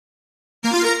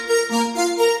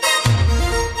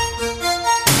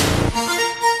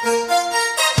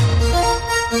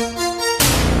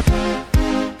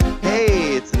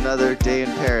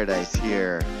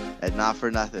for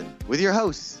Nothing with your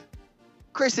hosts,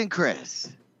 Chris and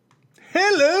Chris.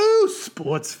 Hello,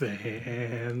 sports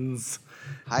fans.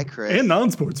 Hi, Chris. And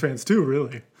non-sports fans, too,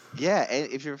 really. Yeah,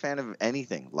 and if you're a fan of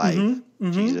anything, life,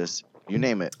 Jesus, you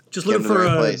name it. Just get looking them to for the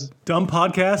right a place. dumb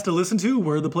podcast to listen to,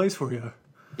 we're the place for you.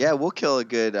 Yeah, we'll kill a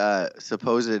good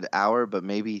supposed hour, but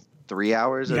maybe 3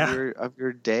 hours of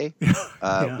your day.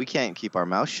 Yeah. We can't keep our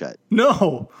mouth shut.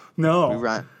 No.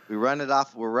 We run it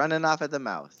off. We're running off at the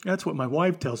mouth. That's what my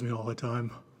wife tells me all the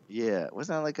time. Yeah,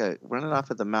 wasn't that like a running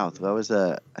off at the mouth? That was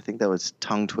I think that was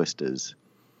Tongue Twista's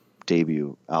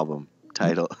debut album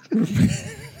title.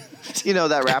 You know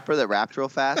that rapper that rapped real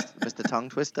fast, Mr. Tongue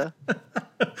Twister?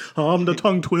 I'm the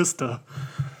tongue twister.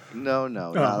 No,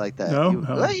 not like that. no?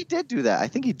 Well, he did do that. I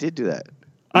think he did do that.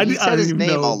 I He said his didn't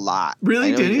name know. a lot. Really?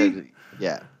 I know Did he? said-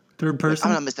 yeah. Third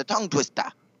person? I'm not Mr. Tongue Twister.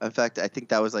 In fact, I think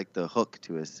that was like the hook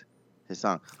to his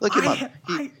song. Look him up.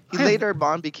 He later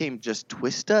on became just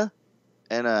Twista,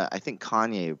 and I think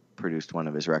Kanye produced one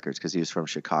of his records because he was from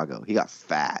Chicago. He got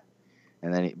fat,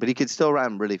 and then but he could still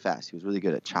rhyme really fast. He was really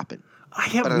good at chopping. I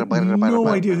have no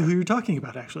idea who you're talking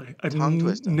about, actually. I've Tongue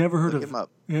Twister. never heard Look of him up.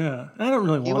 Yeah, I don't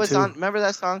really want He was to. on. Remember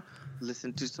that song?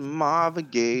 Listen to some Marvin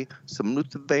Gaye, some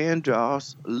Luther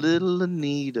Vandross, Little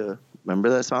Anita. Remember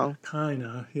that song?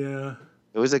 Kinda, yeah.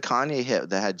 It was a Kanye hit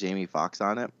that had Jamie Foxx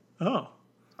on it. Oh.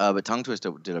 But Tongue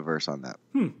Twister did a verse on that.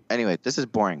 Anyway, this is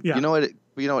boring. Yeah. You know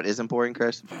what isn't boring,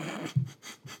 Chris?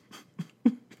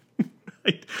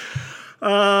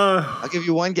 I'll give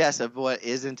you one guess of what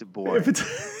isn't boring. If it's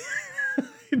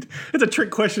it's a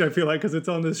trick question, I feel like, because it's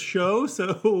on this show.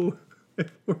 So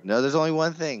No, there's only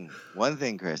one thing. One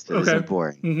thing, Chris, that Okay. isn't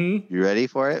boring. Mm-hmm. You ready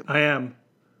for it? I am.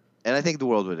 And I think the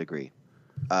world would agree.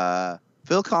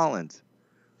 Phil Collins.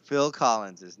 Phil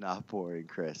Collins is not boring,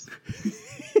 Chris.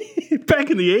 Back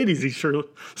in the 80s, he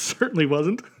certainly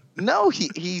wasn't. No, he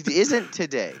isn't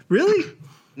today. Really?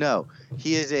 No,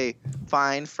 he is a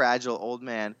fine, fragile old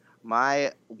man.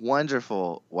 My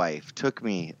wonderful wife took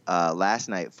me last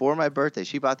night for my birthday.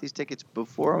 She bought these tickets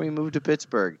before we moved to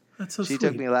Pittsburgh. That's so She sweet.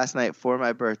 took me last night for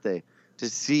my birthday to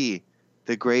see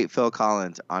the great Phil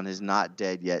Collins on his Not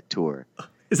Dead Yet tour.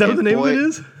 Is that what And the name boy- of it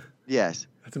is? Yes.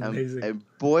 That's amazing.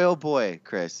 And boy, oh boy,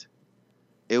 Chris,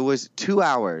 it was 2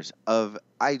 hours of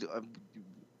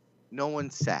no one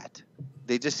sat.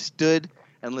 They just stood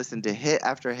and listened to hit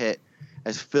after hit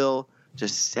as Phil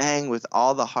just sang with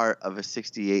all the heart of a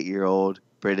 68-year-old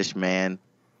British man.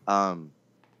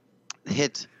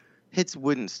 Hits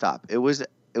wouldn't stop. It was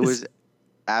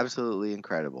absolutely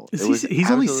incredible.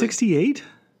 He's only 68?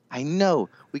 I know.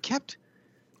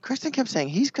 Kristen kept saying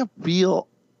he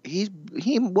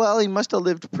must have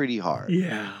lived pretty hard.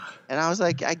 Yeah. And I was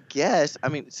like, I guess. I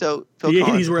mean, so Phil The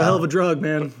Collins, 80s were a hell of a drug,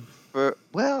 man.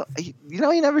 he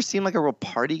never seemed like a real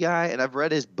party guy. And I've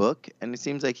read his book, and it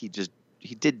seems like he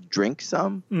did drink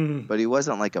some, but he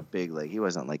wasn't like a big he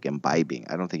wasn't like imbibing.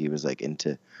 I don't think he was like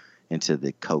into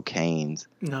the cocaines.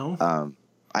 No.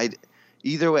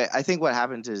 Either way, I think what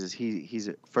happens is he's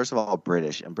first of all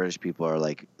British, and British people are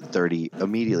like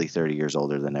immediately 30 years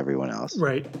older than everyone else.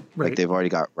 Right. Like they've already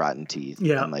got rotten teeth.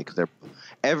 Yeah. And like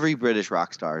every British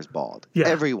rock star is bald. Yeah.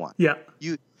 Everyone. Yeah.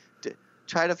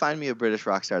 Try to find me a British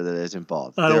rock star that isn't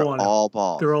bald. I don't They're want it. all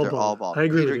bald. They're all bald. I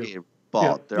agree Peter with you. Gabriel,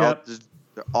 bald. Yep.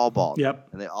 They're all bald. Yep.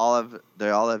 And they all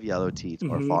have yellow teeth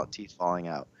or teeth falling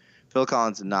out. Phil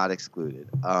Collins not excluded.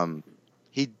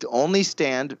 He only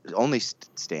stood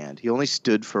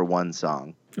for one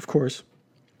song, Of course.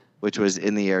 which was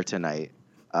In the Air Tonight,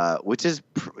 which is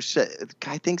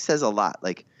I think says a lot.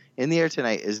 Like In the Air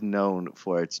Tonight is known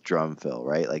for its drum fill,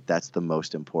 right? Like that's the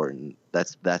most important.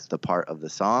 That's the part of the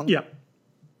song. Yeah.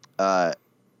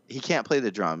 He can't play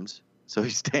the drums, so he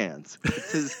stands.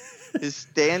 His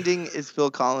standing is Phil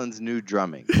Collins' new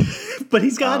drumming. But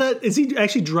he's got is he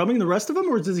actually drumming the rest of them,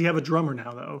 or does he have a drummer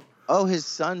now, though? Oh, his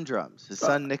son drums. His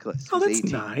son Nicholas. Oh, who's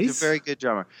that's 18. nice. He's a very good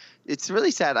drummer. It's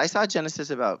really sad. I saw Genesis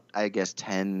about, I guess,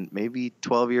 10, maybe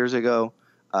 12 years ago,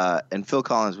 and Phil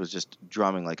Collins was just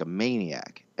drumming like a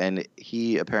maniac. And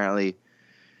he apparently,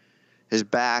 his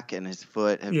back and his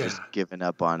foot have just given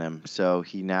up on him. So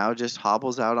he now just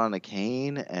hobbles out on a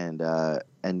cane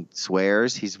and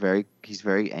swears. He's very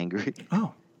angry.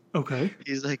 Oh, okay.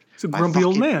 He's like, He's a "My grumpy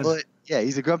old fucking man." foot." Yeah,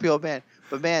 he's a grumpy old man.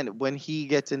 But man, when he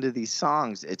gets into these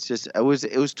songs, it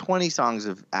was 20 songs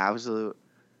of absolute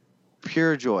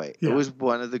pure joy. Yeah. It was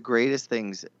one of the greatest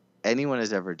things anyone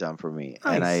has ever done for me.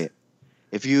 Nice.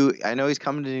 And I know he's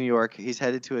coming to New York. He's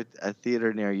headed to a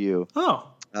theater near you. Oh.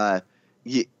 I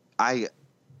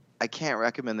can't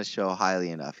recommend the show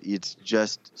highly enough. It's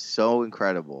just so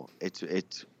incredible.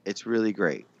 It's really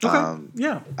great. Okay.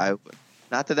 Yeah.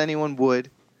 Not that anyone would.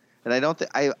 And I don't think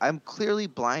I'm clearly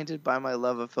blinded by my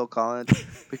love of Phil Collins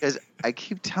because I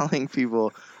keep telling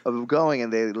people I'm going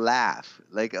and they laugh.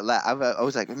 Like I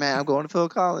was like, man, I'm going to Phil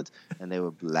Collins, and they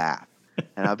would laugh,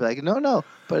 and I'd be like, no,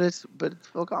 but it's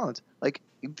Phil Collins. Like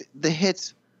the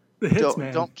hits,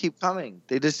 man. don't keep coming.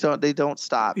 They just don't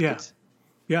stop. Yeah.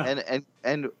 Yeah.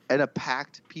 And a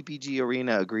packed PPG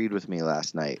arena agreed with me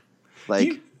last night.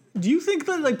 Like. Do you think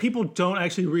that like people don't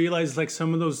actually realize like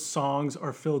some of those songs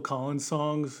are Phil Collins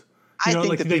songs? You know, I think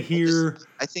like that they hear.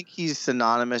 I think he's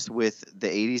synonymous with the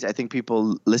 '80s. I think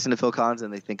people listen to Phil Collins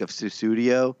and they think of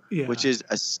Sussudio, which is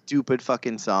a stupid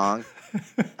fucking song.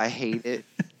 I hate it.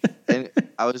 And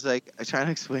I was trying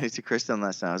to explain it to Kristen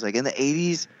last night. I was like, in the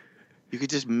 '80s, you could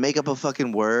just make up a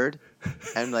fucking word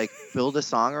and like build a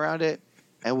song around it,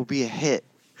 and it will be a hit.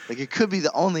 Like it could be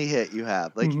the only hit you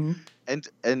have. Like. Mm-hmm.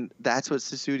 And that's what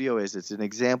Sussudio is. It's an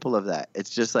example of that. It's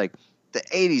just like the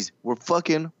 '80s were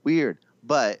fucking weird,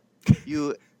 but if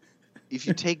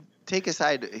you take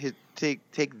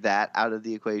that out of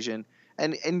the equation,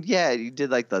 and yeah, you did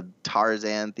like the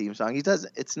Tarzan theme song.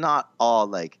 It's not all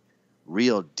like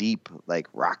real deep like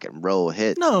rock and roll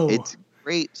hits. No, it's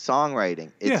great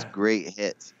songwriting. It's great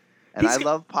hits, and I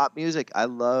love pop music. I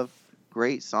love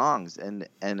great songs, and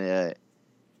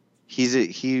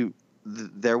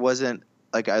there wasn't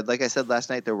like I said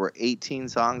last night. There were 18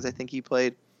 songs I think he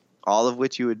played, all of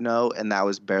which you would know, and that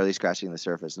was barely scratching the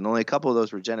surface. And only a couple of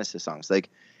those were Genesis songs. Like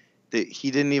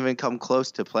he didn't even come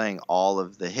close to playing all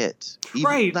of the hits.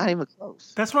 Right, not even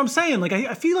close. That's what I'm saying. Like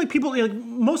I feel like people like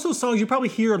most of those songs you probably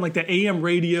hear on like the AM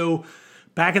radio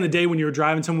back in the day when you were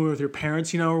driving somewhere with your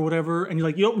parents, you know, or whatever, and you're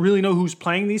like you don't really know who's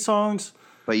playing these songs.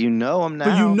 But you know them now.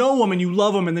 But you know them and you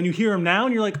love them, and then you hear them now,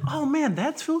 and you're like, "Oh man,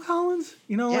 that's Phil Collins."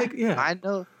 You know,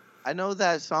 I know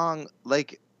that song.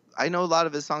 Like I know a lot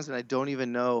of his songs, and I don't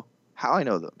even know how I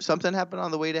know them. Something Happened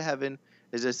on the Way to Heaven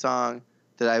is a song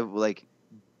that I like.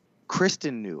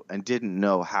 Kristen knew and didn't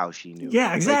know how she knew.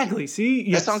 Yeah, exactly. Like,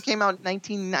 See, that song came out in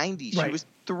 1990. Right. She was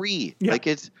 3. Yeah. Like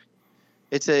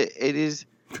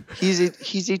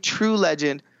he's a true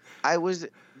legend. I was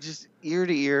just ear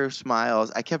to ear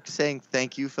smiles. I kept saying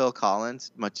thank you, Phil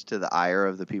Collins, much to the ire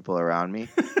of the people around me.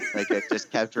 Like I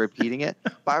just kept repeating it.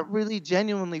 But I really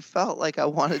genuinely felt like I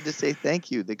wanted to say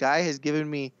thank you. The guy has given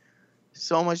me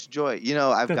so much joy. You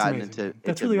know, I've gotten into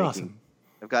That's really awesome.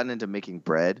 I've gotten into making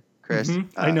bread, Chris.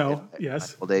 Mm-hmm. I know.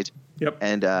 Yes. Old age. Yep.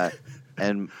 And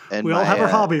we all have our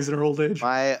hobbies in our old age.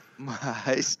 My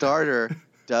starter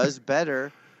does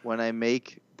better when I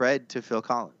make bread to Phil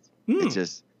Collins.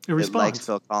 It likes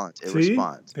Phil Collins. It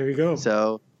responds. There you go.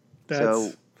 So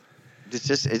it's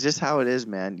just how it is,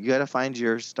 man. You got to find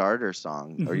your starter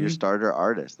song or your starter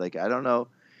artist. Like I don't know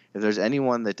if there's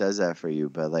anyone that does that for you,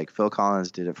 but like Phil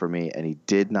Collins did it for me, and he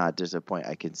did not disappoint.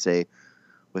 I can say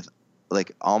with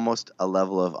like almost a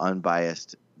level of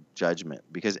unbiased judgment,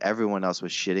 because everyone else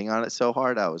was shitting on it so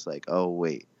hard. I was like, oh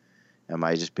wait, am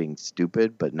I just being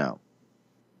stupid? But no,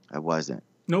 I wasn't.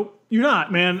 Nope, you're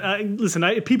not, man. Listen,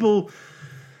 people.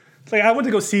 Like I went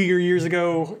to go Seeger years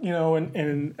ago, you know,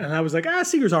 and I was like,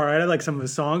 Seeger's all right. I like some of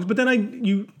his songs, but then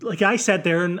I sat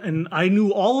there and I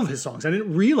knew all of his songs. I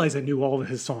didn't realize I knew all of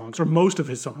his songs, or most of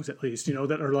his songs at least, you know,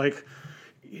 that are like,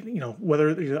 you know,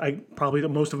 whether probably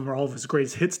most of them are all of his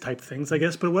greatest hits type things, I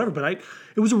guess, but whatever. But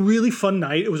it was a really fun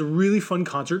night. It was a really fun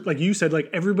concert. Like you said, like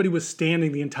everybody was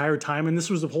standing the entire time, and this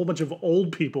was a whole bunch of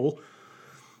old people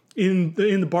in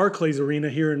the Barclays Arena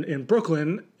here in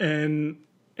Brooklyn, and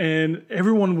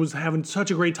everyone was having such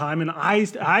a great time, and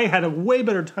I had a way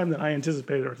better time than I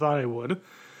anticipated or thought I would.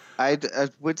 I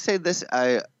would say this.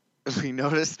 We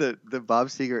noticed that the Bob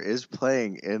Seger is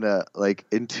playing in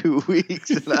 2 weeks,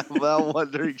 and I'm now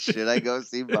wondering, should I go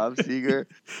see Bob Seger?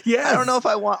 Yeah, I don't know if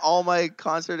I want all my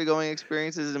concert going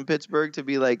experiences in Pittsburgh to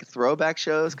be like throwback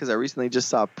shows, because I recently just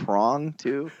saw Prong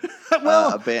too.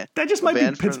 Well, that just might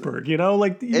be Pittsburgh, you know,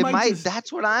 like it might.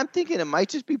 That's what I'm thinking. It might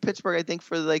just be Pittsburgh. I think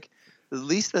for like at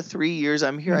least the 3 years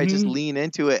I'm here, I just lean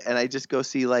into it and I just go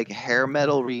see like hair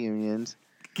metal reunions.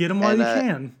 Get them while you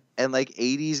can. And like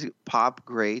 80s pop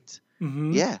greats.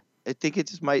 Mm-hmm. Yeah, I think it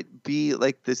just might be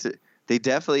like this. They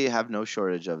definitely have no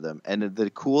shortage of them. And the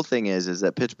cool thing is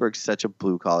that Pittsburgh's such a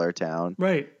blue collar town.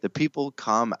 Right. The people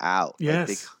come out. Yes.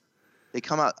 Like they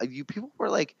come out. You people were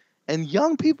like, and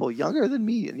young people, younger than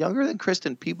me, younger than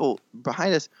Kristen, people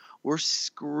behind us were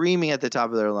screaming at the top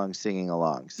of their lungs, singing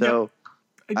along. So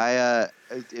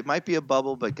it might be a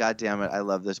bubble, but God damn it, I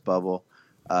love this bubble.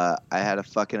 I had a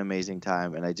fucking amazing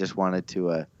time, and I just wanted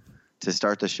to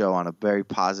start the show on a very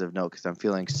positive note because I'm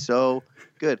feeling so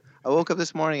good. I woke up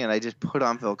this morning and I just put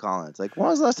on Phil Collins. Like, when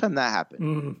was the last time that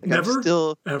happened? Like,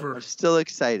 Never. I'm still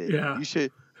excited. Yeah. You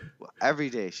should. every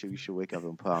day you should wake up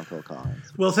and put on Phil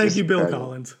Collins. Well, thank It's you, Bill incredible.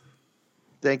 Collins.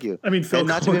 Thank you. I mean, Phil And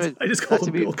Collins. I just called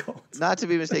him Bill Collins. Not to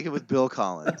be mistaken with Bill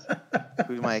Collins,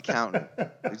 who's my accountant.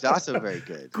 He's also very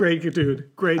good. Great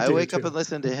dude. Great dude. I wake up and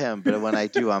listen to him, but when I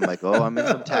do, I'm like, oh, I'm in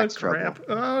some tax trouble.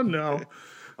 Oh, no.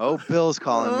 Oh, Bill's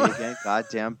calling me again.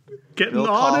 Goddamn. Getting Bill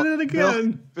audited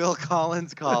again. Bill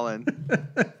Collins calling.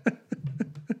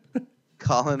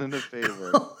 Calling in a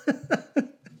favor.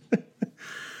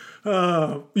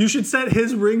 You should set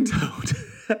his ringtone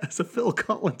as a Phil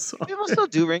Collins song. People still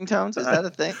do ringtones? Is that a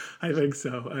thing? I think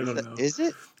so. I don't know. Is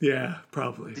it? Yeah,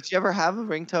 probably. Did you ever have a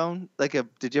ringtone?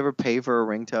 Did you ever pay for a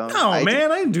ringtone? No, I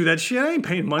didn't do that shit. I ain't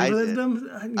paying money for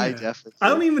that. I definitely. I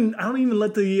don't even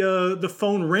let the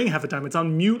phone ring half the time. It's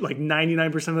on mute like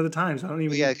 99% of the time. So I don't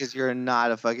even. Yeah, because you're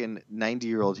not a fucking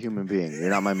 90-year-old human being. You're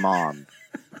not my mom.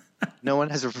 No one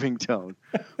has a ringtone.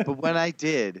 But when I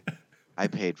did, I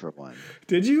paid for one.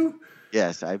 Did you?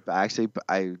 Yes, I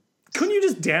Couldn't you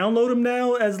just download them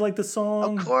now as like the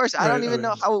song? Of course, I don't even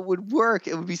know how it would work.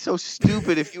 It would be so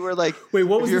stupid if you were like, wait,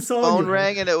 what was your the song? Phone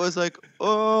rang and it was like,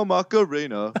 oh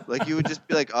Macarena. Like you would just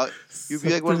be like, you'd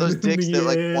be like one of those dicks that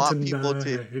like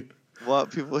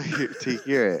want people to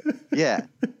hear it. Yeah,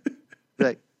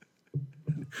 like,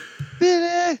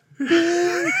 Billy,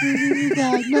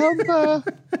 that number,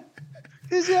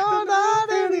 'cause you're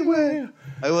not anywhere.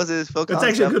 I wasn't Phil Collins.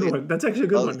 That's actually a good one. That's actually a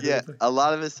good one. Yeah, a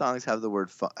lot of his songs have the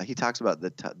word phone. He talks about the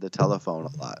telephone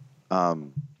a lot.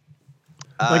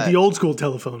 Like the old school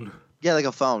telephone. Yeah, like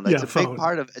a phone. Like Yeah, it's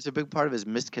a big part of his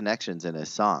misconnections in his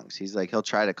songs. He's like he'll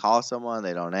try to call someone,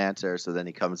 they don't answer, so then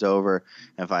he comes over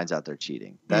and finds out they're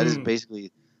cheating. That is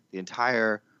basically the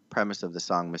entire premise of the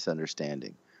song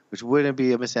Misunderstanding, which wouldn't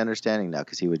be a misunderstanding now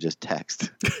because he would just text.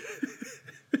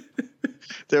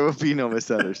 There would be no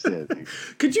misunderstanding.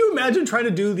 Could you imagine trying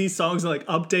to do these songs and like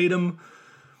update them?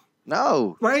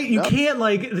 No. Right? You can't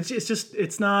like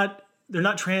it's not they're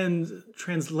not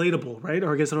translatable, right?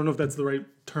 Or I guess I don't know if that's the right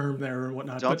term there or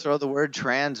whatnot. Don't throw the word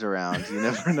trans around. You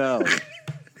never know.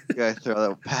 You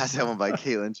gotta pass that one by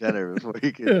Caitlyn Jenner before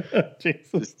you can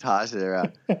just toss it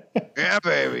around. Yeah,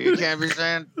 baby, you can't be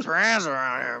saying trans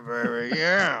around here, baby.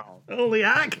 Yeah. Only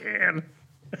I can.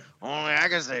 Only I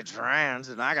can say trans,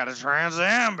 and I got a Trans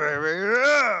Am, baby.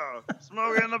 Yeah.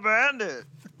 Smokey and the Bandit.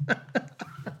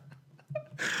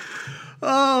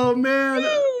 Oh, man.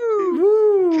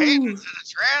 Woo. Cadence and a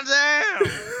Trans Am.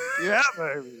 Yeah,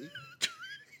 baby.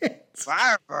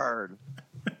 Firebird.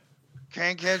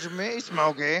 Can't catch me,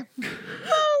 Smokey.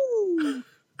 Woo.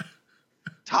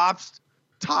 Tops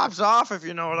off, if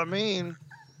you know what I mean.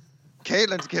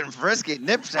 Caitlin's getting frisky.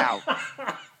 Nips out.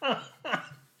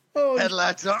 Oh,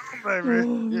 headlights on,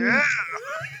 baby. Yeah.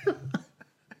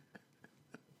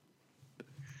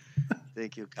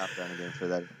 Thank you, Cop Donegan, for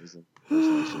that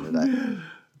impersonation of that.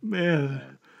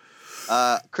 Man.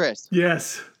 Chris.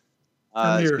 Yes.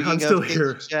 I'm here. I'm still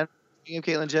here. Speaking of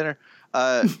Caitlyn Jenner,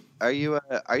 are you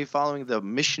following the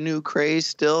Mishnu craze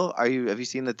still? Have you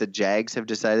seen that the Jags have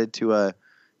decided to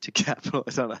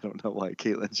capitalize on? I don't know why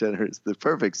Caitlyn Jenner is the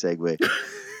perfect segue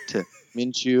to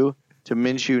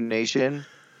Minshew Nation.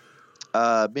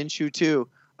 Minshew too.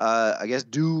 I guess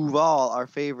Duval, our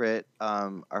favorite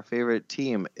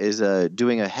team, is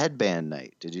doing a headband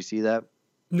night. Did you see that?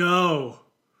 No.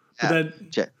 Yeah.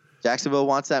 Jacksonville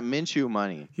wants that Minshew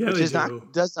money, yeah, which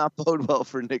does not bode well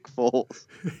for Nick Foles.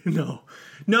 No.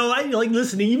 I like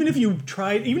listen. Even if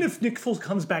Nick Foles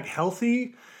comes back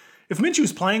healthy, if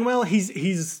Minshew's playing well,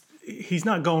 he's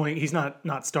not going. He's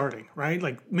not starting, right?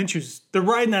 Like they're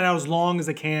riding that out as long as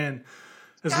they can.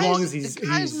 As long as he's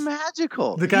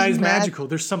magical. The guy's magical.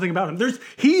 There's something about him.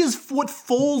 He is what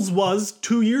Foles was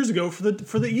 2 years ago for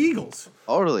the Eagles.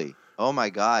 Totally. Oh my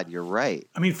God, you're right.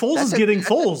 I mean, Foles is getting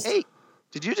Foles.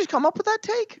 Did you just come up with that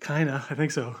take? Kinda, I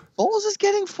think so. Foles is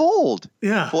getting fooled.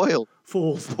 Yeah. Foiled.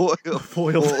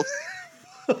 Foiled.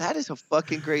 That is a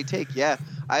fucking great take. Yeah.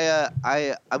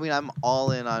 I mean, I'm all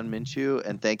in on Minshew,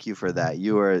 and thank you for that.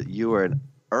 You were an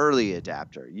early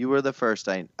adapter. You were the first.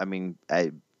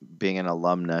 Being an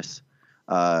alumnus.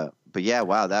 But yeah,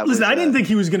 wow. I didn't think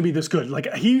he was going to be this good.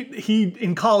 Like he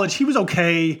in college, he was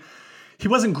okay. He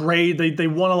wasn't great. They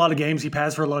won a lot of games. He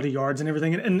passed for a lot of yards and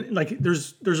everything. And like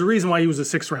there's a reason why he was a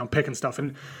 6th round pick and stuff.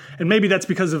 And maybe that's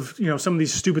because of, some of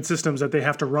these stupid systems that they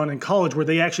have to run in college where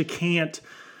they actually can't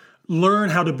learn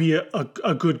how to be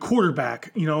a good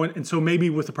quarterback, and so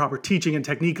maybe with the proper teaching and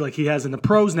technique like he has in the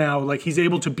pros now, like he's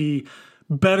able to be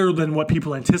better than what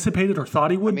people anticipated or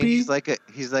thought he would be. He's like a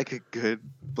good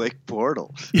Blake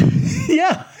Bortles.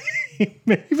 Yeah,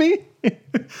 maybe.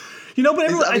 You know, but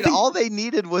everyone, I mean, I think all they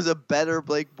needed was a better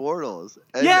Blake Bortles.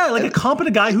 a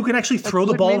competent guy who can actually throw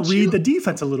the ball and read the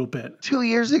defense a little bit. 2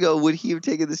 years ago, would he have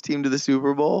taken this team to the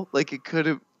Super Bowl? Like it could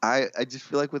have. I just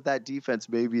feel like with that defense,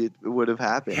 maybe it would have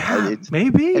happened. Yeah,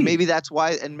 maybe. And maybe that's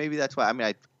why. I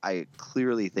mean, I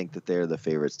clearly think that they're the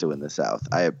favorites to win the South.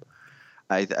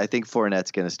 I think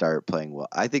Fournette's going to start playing well.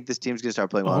 I think this team's going to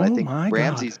start playing well. And I think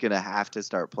Ramsey's going to have to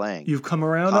start playing. You've come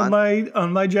around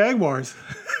on my Jaguars.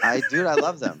 I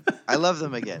love them. I love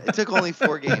them again. It took only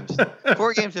 4 games.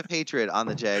 4 games of hatred on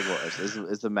the Jaguars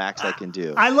is the max I can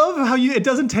do. I love how it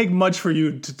doesn't take much for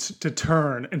you to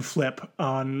turn and flip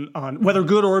on whether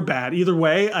good or bad. Either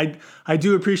way, I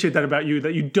do appreciate that about you,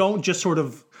 that you don't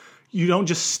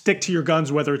just stick to your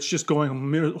guns, whether it's just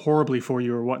going horribly for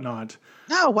you or whatnot.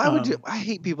 No, why would you? I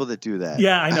hate people that do that.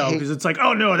 Yeah, I know, because it's like,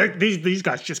 oh no, these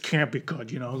guys just can't be good,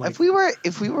 you know. Like,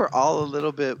 if we were all a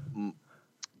little bit,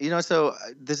 you know, so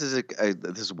this is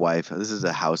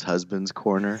a house husband's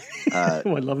corner.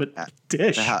 Oh, I love it.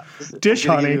 Dish, Dish,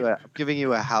 honey. I'm giving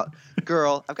you a house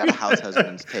girl. I've got a house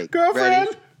husband's take. Girlfriend.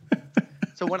 Ready?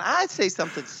 So when I say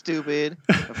something stupid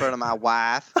in front of my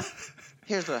wife,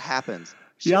 here's what happens.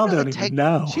 Y'all don't even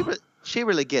know. She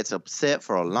really gets upset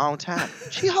for a long time.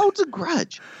 She holds a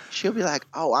grudge. She'll be like,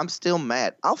 oh, I'm still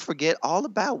mad. I'll forget all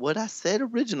about what I said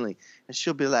originally. And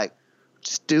she'll be like,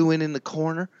 stewing in the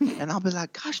corner. And I'll be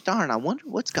like, gosh darn, I wonder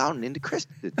what's gotten into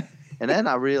Kristen. And then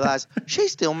I realize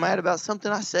she's still mad about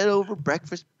something I said over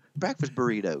breakfast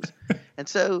burritos. And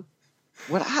so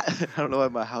I don't know why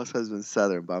my house husband's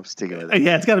Southern, but I'm sticking with it.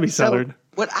 Yeah, it's got to be Southern. So,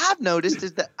 what I've noticed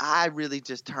is that I really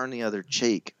just turn the other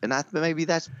cheek, and maybe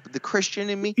that's the Christian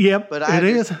in me. Yep, but it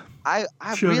is.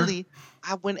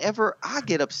 Whenever I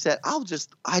get upset,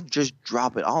 I just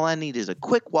drop it. All I need is a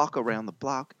quick walk around the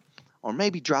block, or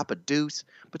maybe drop a deuce,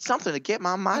 but something to get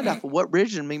my mind off of what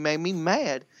originally made me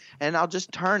mad, and I'll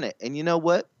just turn it. And you know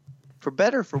what? For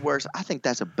better or for worse, I think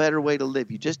that's a better way to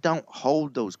live. You just don't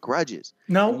hold those grudges.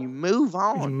 No. And you move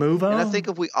on. And I think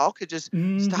if we all could just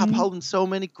stop holding so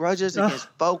many grudges against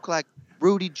folk like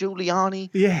Rudy Giuliani,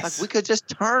 like we could just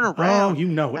turn around. Oh, you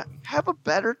know it. Have a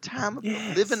better time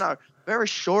living our very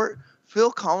short, Phil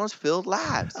Collins-filled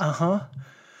lives. Uh-huh.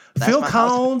 Phil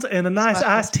Collins and a nice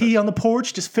iced tea on the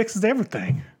porch just fixes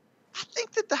everything. I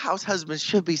think that the house husbands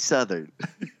should be Southern.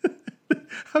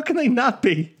 How can they not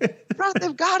be? Right,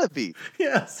 they've got to be.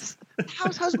 Yes.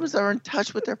 House husbands are in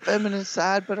touch with their feminine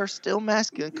side, but are still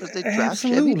masculine because they drive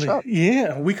Chevy trucks.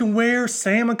 Yeah, we can wear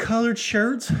salmon-colored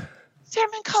shirts.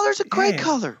 Salmon color's a great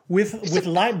color. With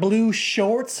light blue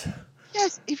shorts.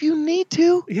 Yes, if you need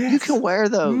to, you can wear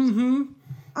those. Mm-hmm.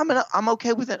 I'm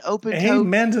okay with an open-toed.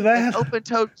 Amen to that. An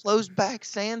open-toed, closed-back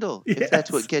sandal, if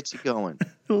that's what gets you going.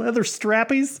 Leather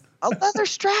strappies. A leather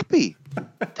strappy.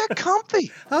 They're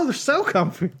comfy. Oh, they're so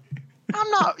comfy.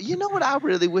 You know what I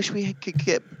really wish we could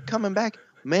get coming back?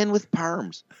 Men with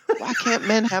perms. Why can't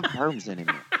men have perms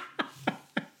anymore?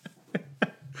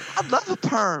 I'd love a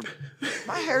perm.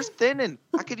 My hair's thinning.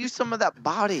 I could use some of that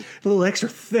body. A little extra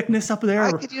thickness up there.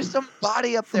 I could use some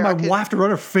body up there. For my wife to run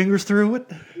her fingers through it.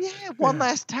 Yeah, one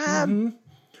last time.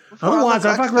 Mm-hmm. Otherwise,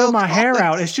 if I grow my hair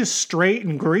out, it's just straight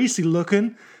and greasy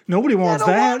looking. Nobody wants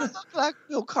that. I don't want to look like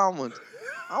Phil Collins.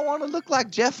 I want to look like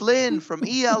Jeff Lynne from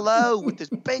ELO with his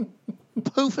big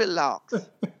poofy locks.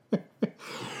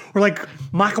 Or like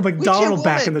Michael McDonald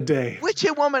back in the day.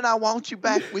 Witchy woman, I want you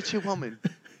back, witchy woman.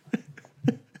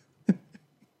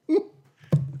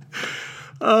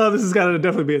 This has got to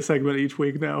definitely be a segment each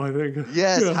week now, I think.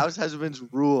 Yes, house husbands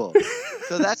rule.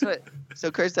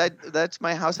 So Chris, that's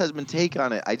my house husband take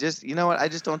on it. I just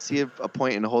don't see a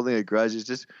point in holding a grudge. It's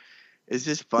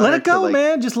just fun. Let it go,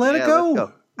 man. Just let it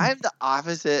go. I'm the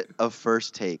opposite of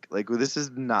first take. Like we're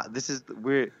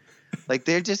like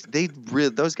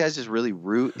those guys just really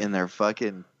root in their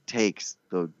fucking takes.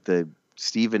 The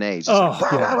Stephen A.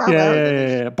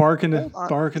 Yeah. Barking.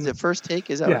 Is it first take?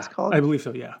 Is that what it's called? I believe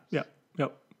so. Yeah.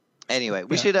 Yep. Anyway,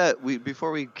 we should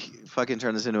before we fucking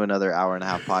turn this into another hour and a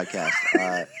half podcast.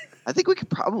 I think we could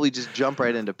probably just jump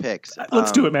right into picks.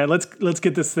 Let's do it, man. Let's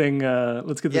get this thing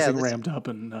ramped up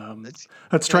and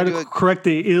let's try to correct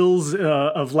the ills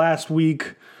of last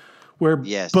week, where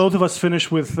both of us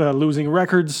finished with losing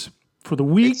records for the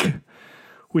week,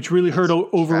 which really hurt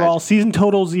overall season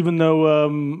totals. Even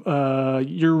though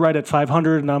you're right at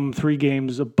 500 and I'm 3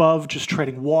 games above, just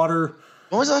treading water.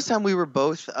 When was the last time we were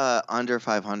both under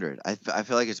 500? I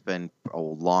feel like it's been a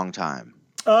long time.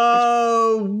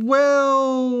 Well,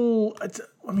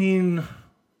 I mean,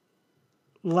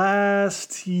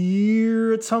 last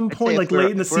year at some point, like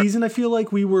late in the season, I feel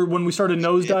like we were, when we started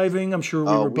nosediving, I'm sure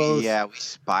we were both. Yeah, we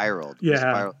spiraled.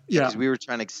 Yeah. Because we were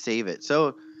trying to save it.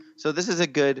 So this is a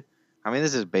good, I mean,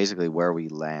 this is basically where we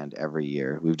land every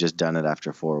year. We've just done it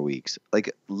after 4 weeks.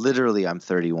 Like, literally, I'm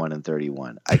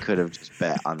 31-31. I could have just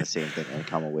bet on the same thing and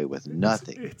come away with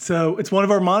nothing. It's one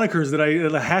of our monikers that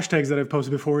the hashtags that I've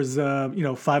posted before is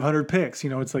 500 picks.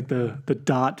 It's like the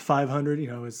dot 500.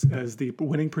 As the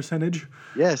winning percentage.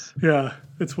 Yes. Yeah,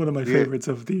 it's one of my favorites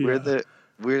of the. We're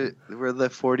the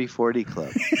 40-40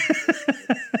 club.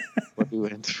 40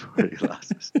 wins, 40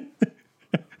 losses.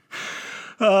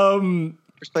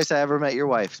 First place I ever met your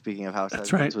wife, speaking of house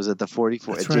husbands, was at the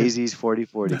 44 at Jay-Z's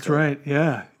 40-40. That's right.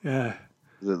 Yeah.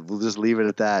 We'll just leave it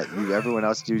at that. Everyone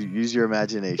else use your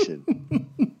imagination.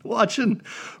 Watching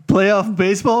playoff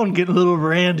baseball and getting a little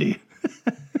randy.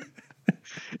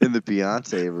 In the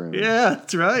Beyonce room. Yeah,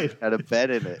 that's right. Had a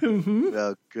bed in it. Mm-hmm.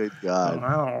 Oh, good God.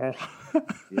 Wow.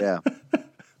 Yeah.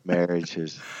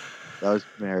 Marriages. That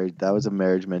was a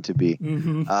marriage meant to be.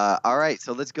 Mm-hmm. All right,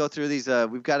 so let's go through these. I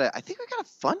think we got a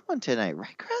fun one tonight,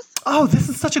 right, Chris? Oh, this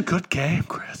is such a good game,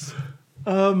 Chris.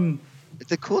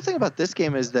 The cool thing about this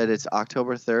game is that it's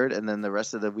October 3rd, and then the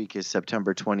rest of the week is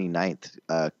September 29th,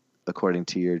 according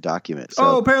to your document.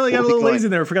 So apparently I got a little lazy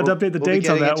there. Forgot to update the dates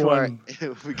on that one.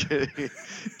 We're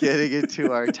getting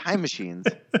into our time machines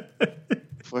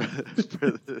for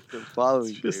the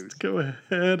following games. Just go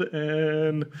ahead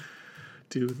and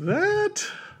do that.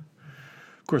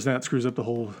 Of course, that screws up the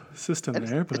whole system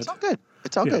there, but it's all good.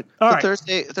 It's all good. All so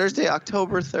right. Thursday,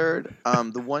 October 3rd.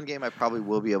 The one game I probably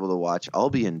will be able to watch.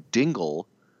 I'll be in Dingle,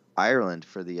 Ireland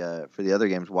for the other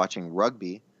games, watching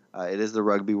rugby. It is the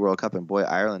Rugby World Cup, and boy,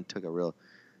 Ireland took a real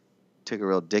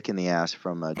dick in the ass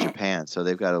from Japan. So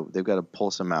they've got to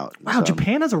pull some out. Wow,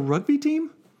 Japan has a rugby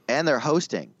team, and they're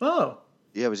hosting. Oh,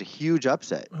 yeah, it was a huge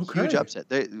upset. Okay. Huge upset.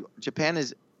 Japan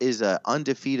is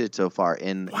undefeated so far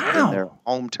in their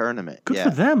home tournament. Good for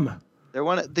them. They're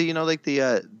one of the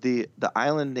the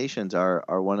island nations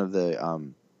are one of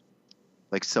the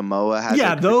like Samoa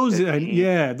has those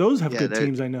have good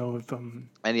teams. I know of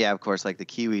and of course like the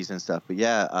Kiwis and stuff.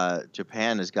 But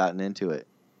Japan has gotten into it.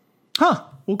 Huh.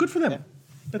 Well, good for them. Yeah.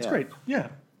 That's great. Yeah.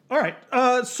 All right.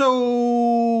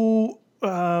 So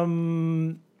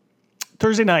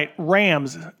Thursday night,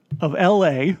 Rams of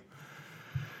LA.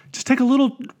 Just take a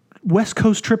little West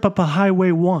Coast trip up a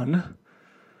Highway 1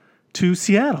 to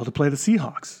Seattle to play the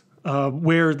Seahawks,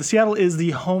 where the Seattle is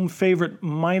the home favorite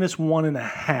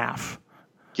 -1.5.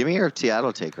 Give me your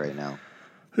Seattle take right now.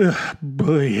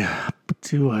 Boy,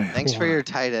 do I. Thanks for your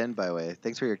tight end, by the way.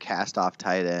 Thanks for your cast-off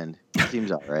tight end. Seems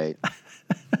all right.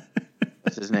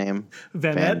 What's his name?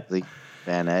 Van Nett.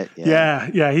 Van Nett,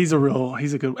 yeah, he's a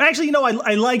good. Actually,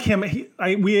 I like him.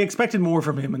 We expected more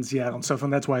from him in Seattle and stuff,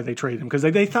 and that's why they traded him because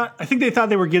they thought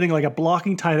they were getting like a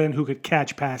blocking tight end who could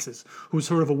catch passes, who's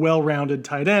sort of a well-rounded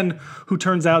tight end. Who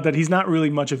turns out that he's not really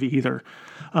much of either.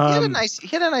 He had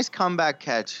a nice comeback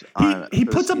catch. He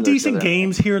puts up decent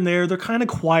games here and there. They're kind of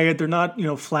quiet. They're not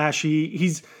flashy.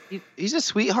 He's a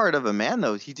sweetheart of a man,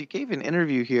 though. He gave an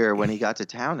interview here when he got to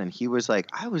town, and he was like,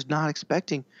 I was not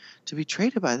expecting to be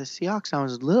traded by the Seahawks. I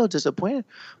was a little disappointed,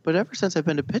 but ever since I've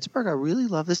been to Pittsburgh, I really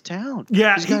love this town.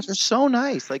 Yeah. These guys are so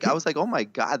nice. Like, I was like, oh, my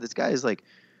God, this guy is like,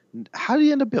 how did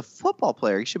he end up being a football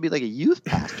player? He should be like a youth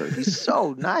pastor. He's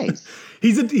so nice.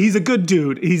 He's a good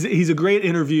dude. He's a great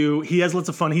interview. He has lots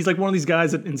of fun. He's like one of these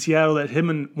guys in Seattle that him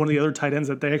and one of the other tight ends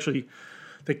that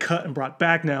they cut and brought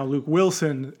back now. Luke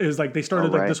Wilson is like they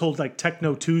started like this whole like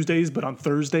Techno Tuesdays, but on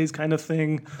Thursdays kind of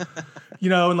thing,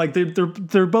 and like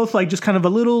they're both like just kind of a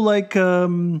little like they're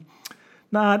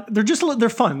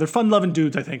fun. They're fun loving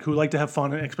dudes, I think, who like to have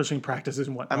fun, especially in practices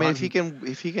and whatnot. I mean,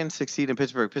 if he can succeed in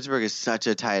Pittsburgh is such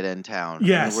a tight end town.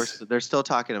 Yes, I mean, they're still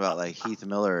talking about like Heath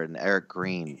Miller and Eric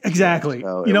Green. Exactly.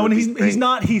 So and he's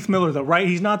not Heath Miller though, right?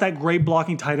 He's not that great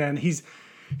blocking tight end.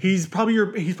 He's probably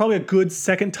a good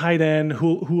second tight end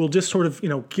who will just sort of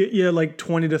get you like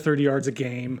 20 to 30 yards a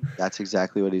game. That's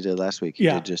exactly what he did last week. He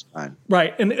did just fine.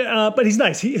 Right, and but he's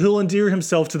nice. He'll endear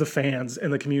himself to the fans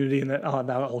and the community and that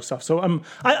whole stuff. So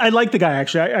I like the guy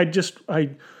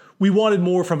actually. We wanted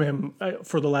more from him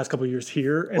for the last couple of years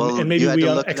here, and maybe we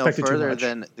expected too much.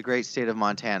 Than the great state of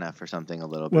Montana for something a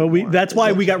little bit. Well, that's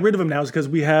why we got rid of him now, is because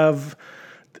we have.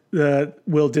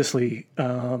 Will Disley.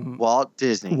 Walt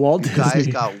Disney. You guys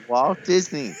got Walt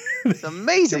Disney. It's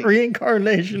amazing. The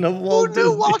reincarnation of Walt Disney. Who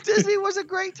knew Walt Disney was a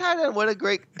great tight end? What a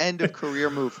great end of career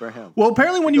move for him. Well,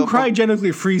 apparently when you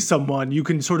cryogenically freeze someone, you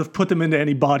can sort of put them into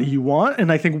any body you want.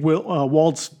 And I think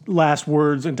Walt's last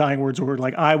words and dying words were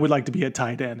like, I would like to be a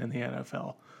tight end in the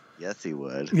NFL. Yes, he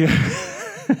would. Yeah.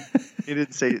 He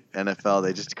didn't say NFL.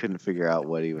 They just couldn't figure out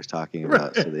what he was talking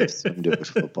about. Right. So they assumed it was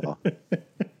football.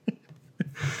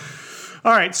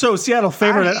 All right, so Seattle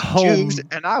favorite at home. Jews,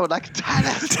 and I would like a tight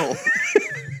end.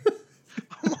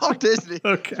 Walt Disney.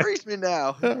 Okay. Freeze me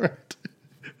now. All right.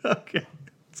 Okay.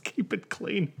 Let's keep it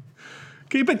clean.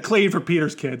 Keep it clean for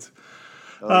Peter's kids.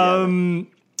 Oh,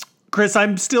 Chris,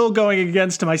 I'm still going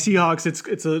against my Seahawks.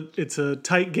 It's a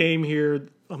tight game here.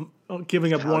 I'm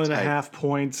giving up How 1.5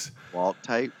 points. Walt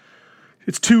type.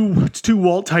 It's too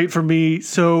Walt tight for me.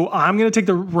 So I'm going to take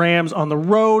the Rams on the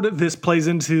road. This plays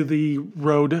into the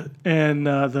road, and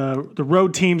the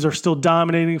road teams are still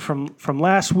dominating from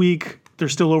last week. They're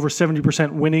still over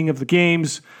 70% winning of the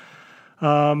games.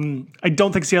 I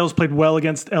don't think Seattle's played well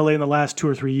against LA in the last 2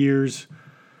 or 3 years.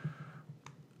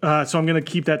 So I'm going to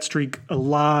keep that streak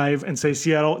alive and say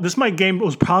Seattle. Game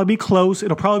will probably be close.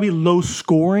 It'll probably be low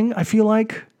scoring, I feel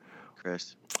like.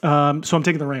 Chris. So I'm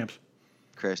taking the Rams.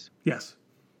 Chris. Yes.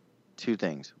 2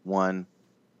 things. One,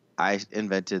 I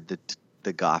invented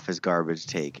the Goff is garbage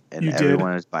take, and You did.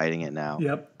 everyone is biting it now.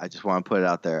 Yep. I just want to put it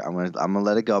out there. I'm gonna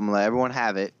let it go. I'm gonna let everyone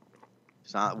have it.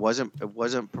 It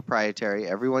wasn't proprietary.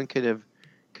 Everyone could have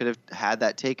had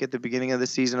that take at the beginning of the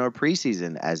season or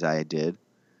preseason, as I did.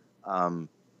 But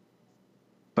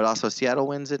also Seattle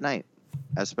wins at night,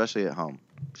 especially at home.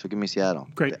 So give me Seattle.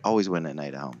 Great. They always win at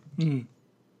night at home.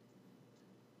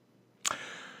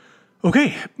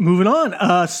 Okay, moving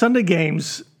on. Sunday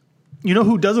games. You know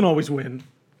who doesn't always win,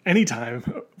 anytime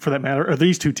for that matter, are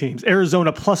these 2 teams.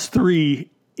 Arizona +3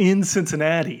 in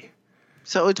Cincinnati.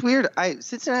 So it's weird.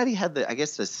 Cincinnati had the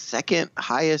second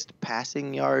highest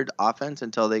passing yard offense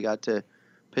until they got to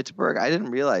Pittsburgh. I didn't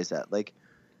realize that. Like,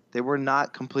 they were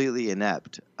not completely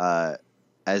inept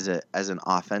as an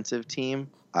offensive team.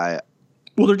 Well,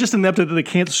 they're just inept that they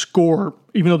can't score,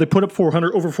 even though they put up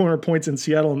over 400 points in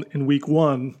Seattle in week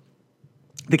 1.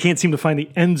 They can't seem to find the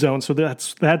end zone, so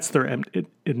that's their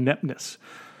ineptness.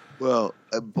 Well,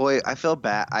 boy, I feel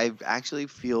bad. I actually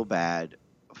feel bad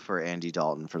for Andy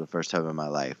Dalton for the first time in my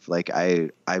life. Like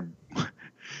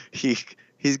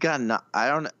he's got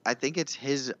I think it's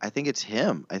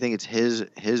him. I think it's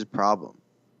his problem.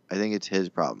 I think it's his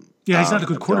problem. Yeah, he's not a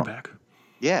good quarterback.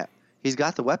 Yeah, he's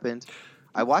got the weapons.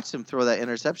 I watched him throw that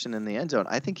interception in the end zone.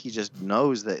 I think he just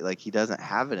knows that he doesn't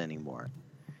have it anymore.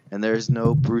 And there's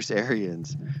no Bruce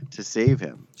Arians to save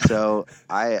him. So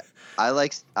I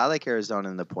like Arizona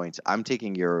in the points. I'm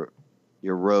taking your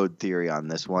road theory on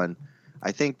this one.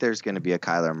 I think there's going to be a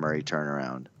Kyler Murray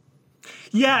turnaround.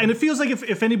 Yeah, and it feels like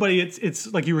if anybody, it's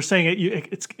like you were saying,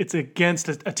 it's against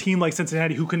a team like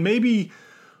Cincinnati who can maybe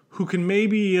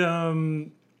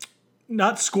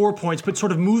not score points, but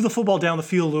sort of move the football down the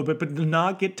field a little bit, but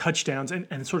not get touchdowns,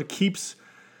 and sort of keeps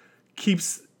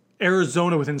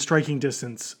Arizona within striking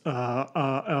distance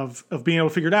of being able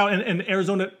to figure it out, and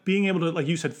Arizona being able to, like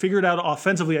you said, figure it out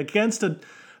offensively against a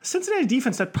Cincinnati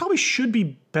defense that probably should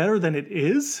be better than it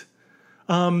is.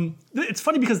 It's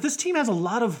funny because this team has a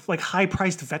lot of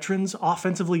high-priced veterans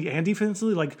offensively and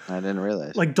defensively. I didn't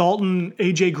realize. Like Dalton,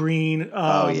 AJ Green,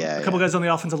 a couple guys on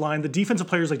the offensive line. The defensive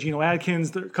players like Geno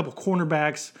Atkins, a couple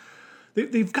cornerbacks.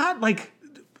 They've got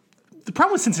the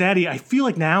problem with Cincinnati. I feel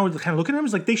like now, kind of looking at them,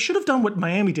 is they should have done what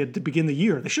Miami did to begin the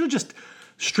year. They should have just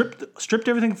stripped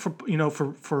everything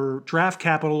for draft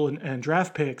capital and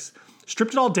draft picks,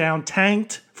 stripped it all down,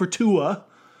 tanked for Tua.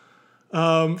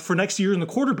 For next year in the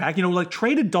quarterback,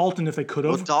 traded Dalton if they could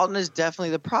have. Well, Dalton is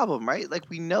definitely the problem, right?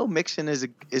 We know Mixon is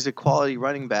a quality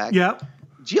running back. Yeah.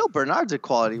 Gio Bernard's a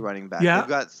quality running back. Yeah. They've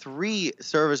got 3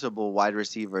 serviceable wide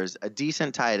receivers, a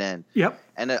decent tight end. Yep.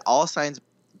 And all signs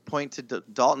point to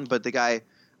Dalton, but the guy,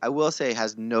 I will say,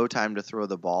 has no time to throw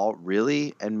the ball,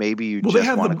 really. And maybe you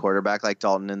just want a quarterback like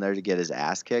Dalton in there to get his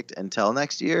ass kicked until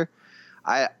next year.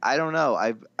 I don't know.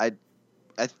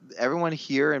 Everyone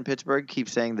here in Pittsburgh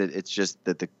keeps saying that it's just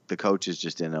that the coach is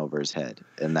just in over his head,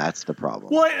 and that's the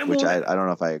problem. Which I don't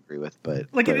know if I agree with, but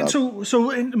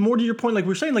and more to your point, like we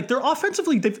were saying, they're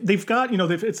offensively they've got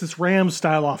it's this Rams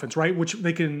style offense, right? Which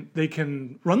they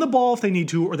can run the ball if they need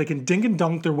to, or they can dink and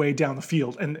dunk their way down the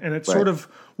field, and it's sort of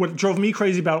what drove me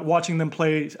crazy about watching them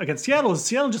play against Seattle is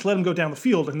Seattle just let them go down the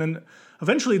field, and then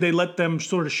eventually they let them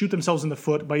sort of shoot themselves in the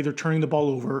foot by either turning the ball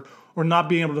over or not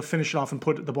being able to finish it off and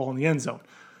put the ball in the end zone.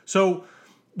 So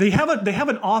they have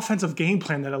an offensive game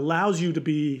plan that allows you to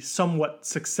be somewhat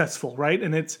successful, right?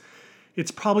 And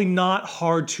it's probably not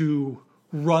hard to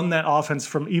run that offense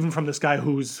from this guy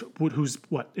who's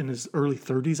what, in his early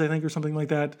 30s, I think, or something like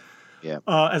that. Yeah.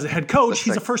 As a head coach,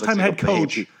 he's a first-time head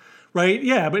coach, right?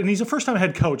 Yeah, but he's a first-time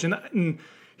head coach, and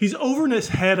he's over in his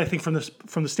head, I think, from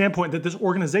the standpoint that this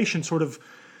organization sort of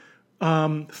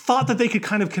thought that they could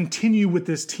kind of continue with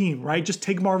this team, right? Just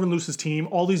take Marvin Lewis's team,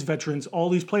 all these veterans, all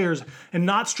these players, and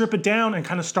not strip it down and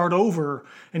kind of start over,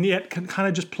 and yet can kind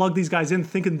of just plug these guys in,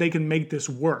 thinking they can make this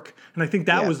work. And I think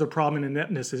that was the problem in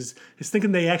ineptness is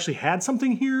thinking they actually had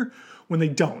something here when they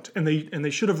don't, and they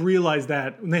should have realized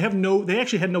that. And they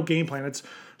actually had no game plan. It's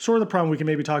sort of the problem we can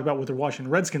maybe talk about with the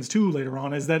Washington Redskins too later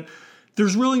on, is that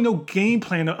there's really no game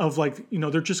plan of like,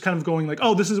 they're just kind of going like,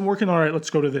 oh, this isn't working. All right, let's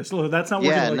go to this. Oh, that's not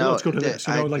working. Let's go to this.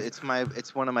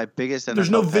 It's one of my biggest NFL there's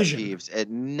no pet vision. peeves. It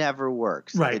never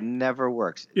works. Right. It never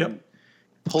works. Yep.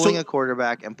 Pulling a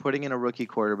quarterback and putting in a rookie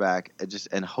quarterback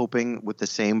and hoping with the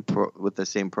same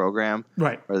program,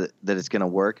 right, or that it's going to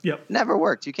work. Yep. Never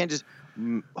worked. You can't just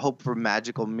hope for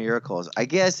magical miracles. I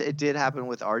guess it did happen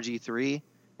with RG3.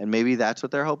 And maybe that's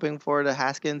what they're hoping for to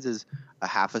Haskins is a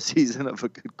half a season of a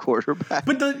good quarterback.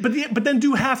 But then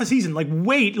do half a season. Like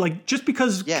wait, like just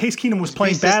because Case Keenum was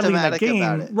playing badly in that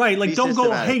game, right? Like don't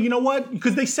go. Hey, you know what?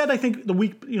 Because they said I think the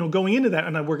week going into that,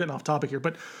 and we're getting off topic here,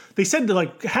 but they said that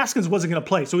like Haskins wasn't going to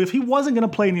play. So if he wasn't going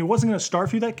to play and he wasn't going to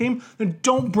start for you that game, then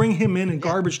don't bring him in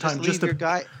garbage time. Just your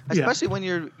guy, especially when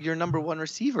your number one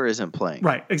receiver isn't playing.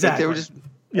 Right. Exactly. Like they were just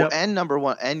and number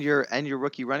one and your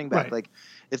rookie running back. Right. Like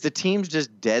if the team's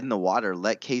just dead in the water,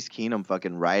 let Case Keenum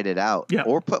fucking ride it out. Yeah.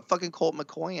 Or put fucking Colt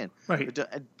McCoy in. Right.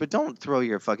 But don't throw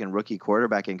your fucking rookie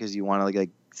quarterback in because you want to like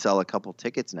sell a couple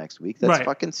tickets next week. That's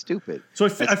fucking stupid. So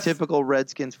that's typical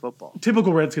Redskins football.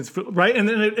 Typical Redskins, right? And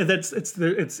then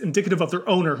it's indicative of their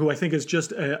owner, who I think is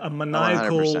just a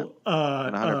maniacal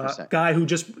 100%. guy who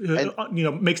just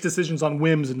makes decisions on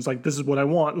whims and is like, this is what I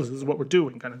want, this is what we're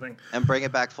doing, kind of thing. And bring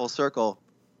it back full circle.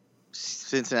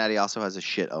 Cincinnati also has a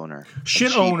shit owner.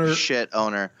 Shit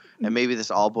owner. And maybe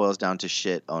this all boils down to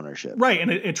shit ownership. Right,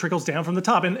 and it trickles down from the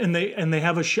top. And they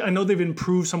have I know they've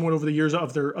improved somewhat over the years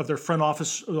of their front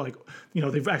office. Like,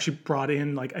 they've actually brought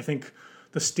in, like, I think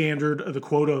the standard, the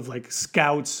quota of like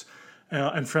scouts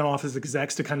and front office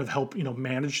execs to kind of help,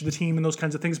 manage the team and those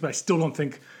kinds of things. But I still don't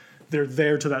think they're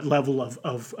there to that level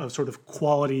of sort of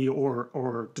quality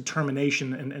or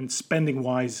determination and spending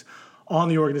wise on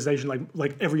the organization,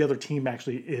 like every other team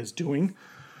actually is doing.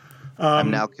 I'm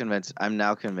now convinced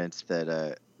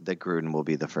that Gruden will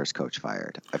be the first coach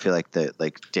fired. I feel like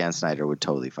Dan Snyder would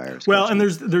totally fire his coach. And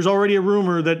there's already a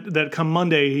rumor that come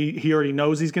Monday he already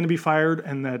knows he's going to be fired,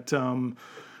 and that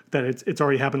it's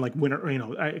already happened, like winter,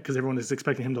 because everyone is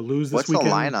expecting him to lose this weekend. What's the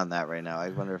line on that right now? I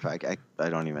wonder if I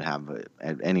don't even have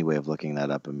any way of looking that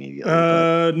up immediately.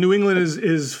 New England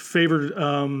is favored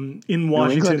in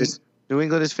Washington. New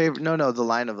England is favored. No, the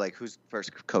line of like who's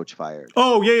first coach fired.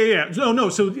 Oh yeah. No.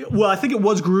 So I think it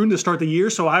was Gruden to start the year.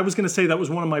 So I was going to say that was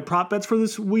one of my prop bets for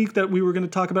this week that we were going to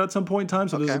talk about at some point in time.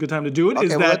 So this is a good time to do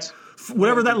it.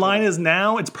 Whatever that line is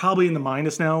now, it's probably in the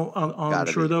minus now. I'm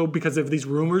sure though, because of these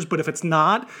rumors. But if it's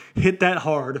not, hit that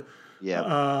hard.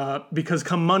 Yeah. Because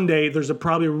come Monday, there's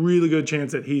probably a really good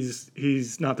chance that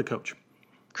he's not the coach.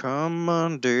 Come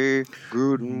Monday,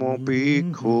 Gruden won't be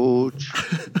coach.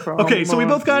 Okay, so we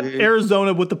both got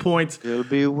Arizona with the points. He'll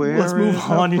be wearing Let's move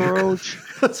on. Brooch.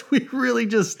 Because we really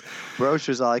just... Brooch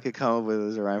was all I could come up with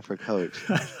as a rhyme for coach.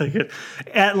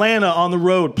 Atlanta on the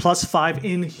road, +5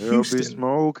 in Houston. He'll be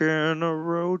smoking a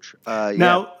roach.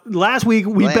 Now, last week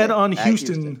we bet on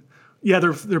Houston. Yeah,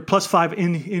 they're +5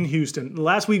 in Houston.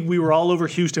 Last week we were all over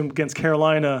Houston against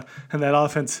Carolina and that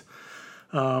offense.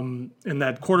 And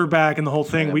that quarterback and the whole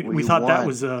thing, we thought that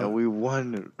was and we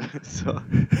won. So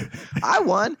I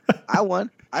won.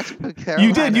 I took Carolina.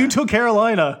 You did. You took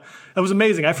Carolina. That was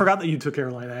amazing. I forgot that you took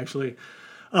Carolina, actually.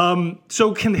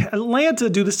 So can Atlanta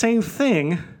do the same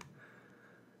thing?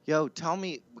 Yo,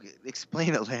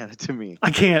 explain Atlanta to me.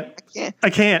 I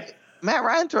can't. Matt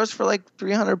Ryan throws for like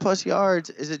 300 plus yards.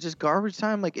 Is it just garbage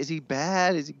time? Like, is he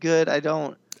bad? Is he good? I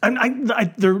don't.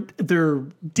 Their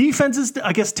defense is,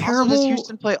 I guess, terrible. Also, does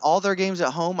Houston play all their games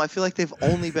at home? I feel like they've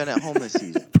only been at home this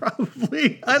season.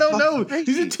 Probably. I don't know. Crazy.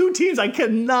 These are two teams I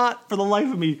cannot, for the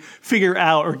life of me, figure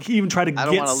out or even try to get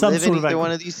some sort of. I don't want to live in either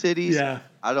one of these cities. Yeah.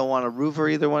 I don't want to root for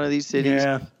either one of these cities.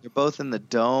 Yeah. They're both in the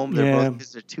dome. They're both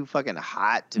because they're too fucking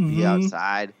hot to be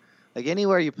outside. Like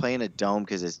anywhere you play in a dome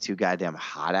because it's too goddamn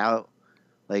hot out.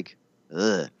 Like.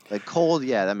 Ugh. Like cold,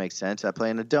 yeah, that makes sense. I play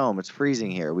in a dome. It's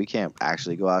freezing here. We can't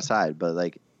actually go outside. But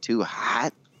like too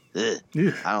hot, ugh.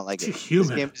 I don't like it.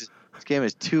 Humid. This game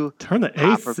is too. Turn the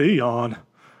AC on.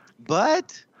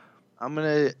 But I'm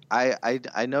gonna.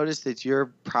 I noticed that you're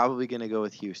probably gonna go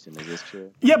with Houston. Is this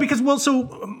true? Yeah, because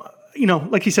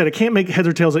like you said, I can't make heads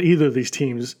or tails of either of these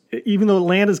teams. Even though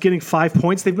Atlanta's getting 5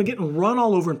 points, they've been getting run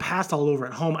all over and passed all over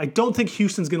at home. I don't think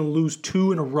Houston's going to lose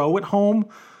 2 in a row at home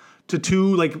to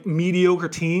two like mediocre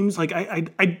teams. Like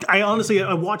I honestly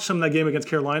I watched some of that game against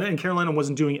Carolina, and Carolina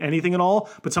wasn't doing anything at all,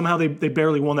 but somehow they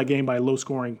barely won that game by a low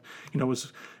scoring. It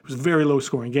was a very low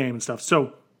scoring game and stuff.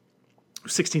 So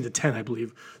 16-10, I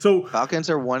believe. So Falcons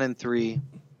are 1-3.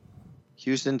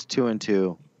 Houston's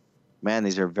 2-2. Man,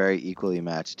 these are very equally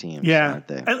matched teams. yeah, Aren't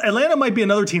they? Atlanta might be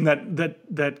another team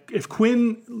that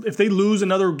if they lose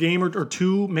another game or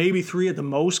two, maybe three at the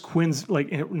most, Quinn's like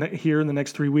here in the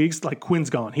next 3 weeks, like Quinn's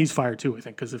gone. He's fired too, I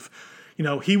think, because if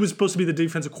he was supposed to be the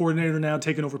defensive coordinator now,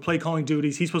 taking over play calling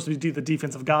duties. He's supposed to be the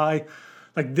defensive guy.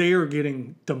 Like they are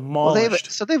getting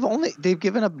demolished. They've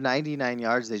given up 99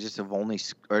 yards. They just have only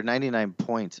or 99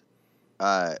 points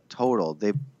total.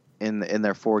 They in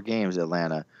their 4 games.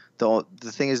 Atlanta.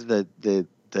 The thing is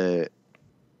that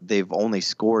they've only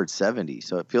scored 70.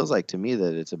 So it feels like to me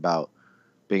that it's about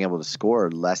being able to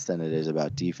score less than it is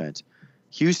about defense.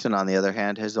 Houston, on the other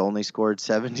hand, has only scored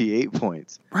 78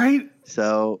 points. Right.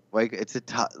 So like it's a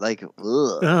tough like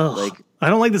like I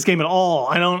don't like this game at all.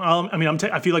 I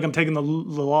feel like I'm taking the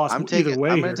loss either way.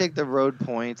 I'm going to take the road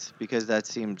points because that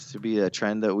seems to be a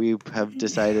trend that we have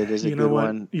decided is a good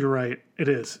one. You're right. It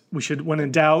is. We should, when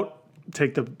in doubt,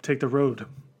 take the road.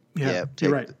 Yeah,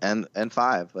 you're right. And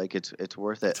 5, like it's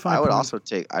worth it. I would also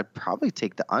I'd probably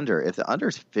take the under. If the under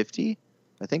is 50,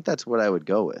 I think that's what I would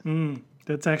go with.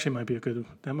 That's actually might be.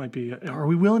 Are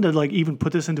we willing to like even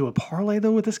put this into a parlay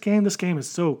though with this game? This game is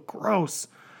so gross.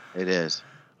 It is.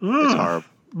 It's horrible.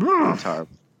 It's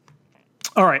horrible.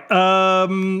 All right,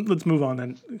 let's move on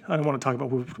then. I don't want to talk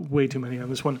about way too many on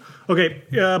this one. Okay,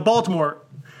 Baltimore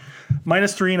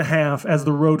 -3.5 as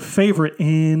the road favorite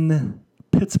in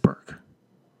Pittsburgh.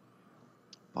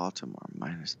 Baltimore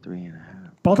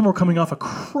 -3.5. Baltimore coming off a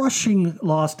crushing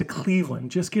loss to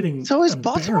Cleveland, just getting. So is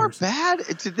Baltimore bad?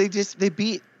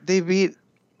 They beat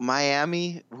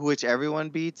Miami, which everyone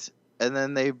beats, and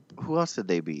then who else did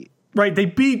they beat? Right, they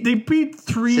beat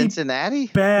 3 Cincinnati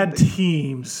bad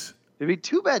teams. They beat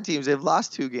 2 bad teams. They've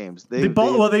lost 2 games. They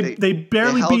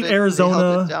barely beat Arizona. They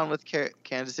held it down with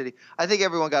Kansas City. I think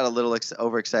everyone got a little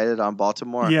overexcited on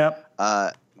Baltimore. Yep.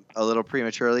 A little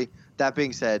prematurely. That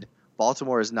being said,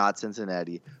 Baltimore is not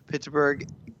Cincinnati. Pittsburgh,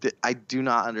 I do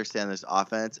not understand this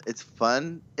offense. It's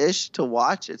fun-ish to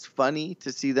watch. It's funny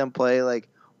to see them play like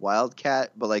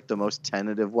Wildcat, but like the most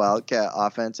tentative Wildcat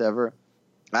offense ever.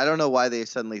 I don't know why they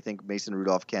suddenly think Mason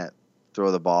Rudolph can't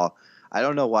throw the ball. I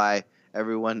don't know why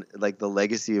everyone, like the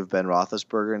legacy of Ben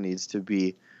Roethlisberger needs to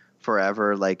be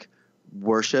forever like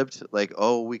worshipped. Like,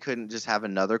 oh, we couldn't just have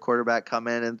another quarterback come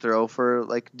in and throw for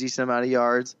like a decent amount of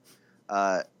yards.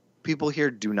 People here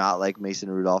do not like Mason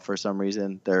Rudolph for some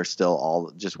reason. They're still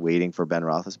all just waiting for Ben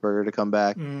Roethlisberger to come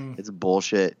back. It's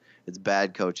bullshit. It's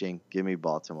bad coaching. Give me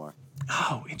Baltimore.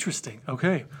 Oh, interesting.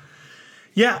 Okay.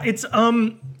 Yeah, it's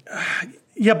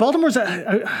Baltimore's.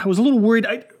 I was a little worried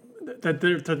that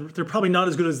they're probably not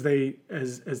as good as they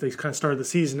kind of started the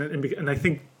season, and I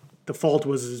think the fault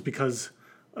was because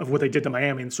of what they did to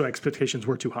Miami, and so expectations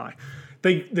were too high.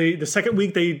 The second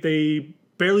week they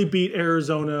barely beat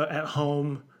Arizona at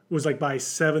home. It was like by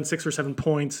 6 or 7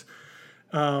 points.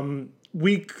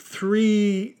 Week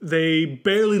 3 they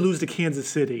barely lose to Kansas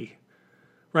City.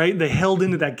 Right, they held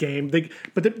into that game.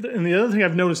 And the other thing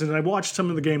I've noticed, and I watched some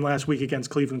of the game last week against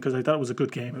Cleveland because I thought it was a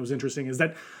good game. It was interesting. Is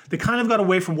that they kind of got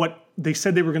away from what they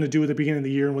said they were going to do at the beginning of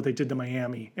the year and what they did to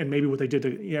Miami, and maybe what they did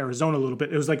to Arizona a little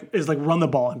bit. It was like run the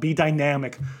ball and be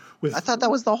dynamic. I thought that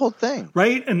was the whole thing.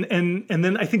 Right, and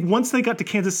then I think once they got to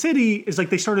Kansas City, it's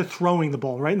like they started throwing the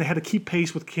ball, right, and they had to keep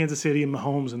pace with Kansas City and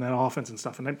Mahomes and that offense and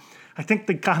stuff. And I think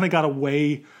they kind of got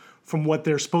away from what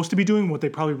they're supposed to be doing, what they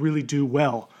probably really do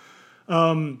well.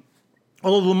 Although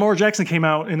Lamar Jackson came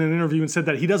out in an interview and said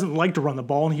that he doesn't like to run the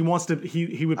ball and he wants to,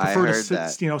 he would prefer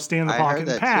to stay in the pocket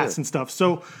and pass and stuff.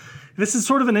 So this is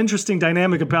sort of an interesting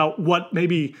dynamic about what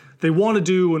maybe they want to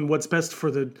do and what's best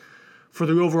for the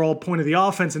overall point of the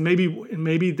offense, and maybe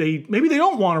they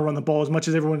don't want to run the ball as much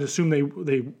as everyone assumed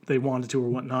they wanted to or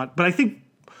whatnot. But I think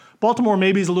Baltimore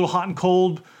maybe is a little hot and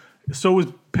cold. So is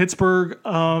Pittsburgh.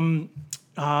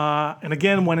 And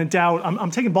again, when in doubt,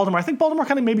 I'm taking Baltimore. I think Baltimore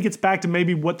kind of maybe gets back to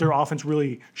maybe what their offense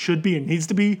really should be and needs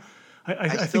to be. I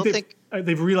think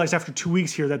they've realized after 2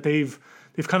 weeks here that they've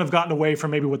kind of gotten away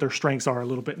from maybe what their strengths are a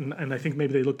little bit, and I think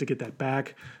maybe they look to get that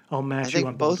back. I'll match you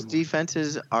on Baltimore. Both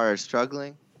defenses are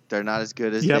struggling. They're not as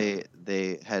good as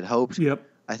they had hoped. Yep.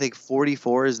 I think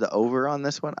 44 is the over on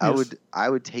this one. Yes. I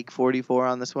would take 44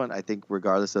 on this one. I think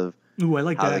regardless of I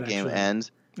like how that, the game actually.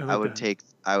 ends, I would take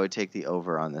the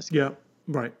over on this game. Yeah.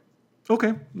 Right.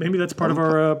 Okay. Maybe that's part of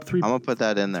our 3. I'm gonna put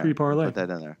that in there. 3 parlay. Put that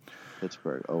in there.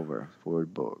 Pittsburgh over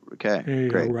forward board. Okay, There you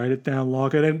great. go. Write it down.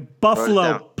 Lock it in. Buffalo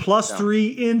down.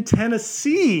 +3 in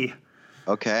Tennessee.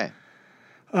 Okay.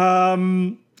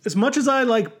 As much as I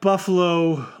like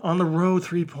Buffalo on the road,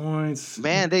 3 points.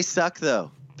 Man, they suck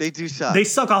though. They do suck. They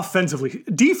suck offensively.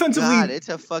 Defensively, God, it's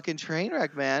a fucking train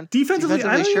wreck, man. Defensively,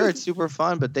 I don't sure, even- it's super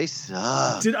fun, but they suck.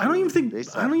 I don't even think They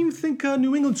suck.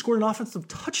 New England scored an offensive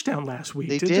touchdown last week.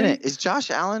 They did didn't. Is Josh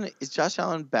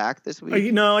Allen back this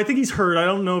week? No, I think he's hurt. I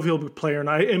don't know if he'll play or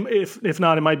not. If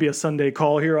not, it might be a Sunday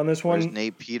call here on this Where's one.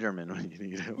 Nate Peterman when you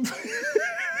need him?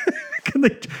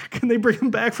 Can they bring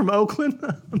him back from Oakland?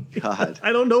 God,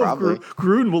 I don't know probably. if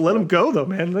Gruden will let him go though,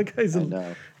 man. That guy's I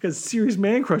know. got a serious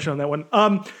man crush on that one.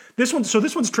 This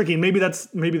one's tricky, and maybe that's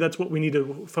what we need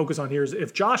to focus on here. Is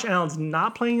if Josh Allen's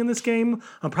not playing in this game,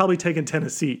 I'm probably taking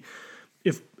Tennessee.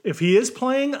 If he is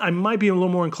playing, I might be a little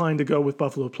more inclined to go with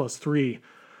Buffalo +3.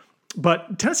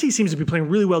 But Tennessee seems to be playing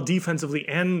really well defensively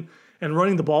and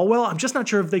running the ball well. I'm just not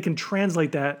sure if they can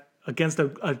translate that against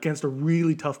a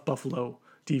really tough Buffalo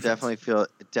defense.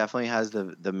 It definitely has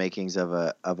the makings of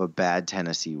a bad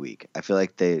Tennessee week. I feel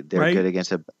like they're Right? good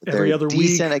against Every other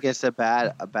decent week. against a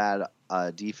bad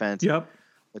defense. Yep.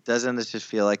 But doesn't this just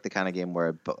feel like the kind of game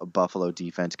where a Buffalo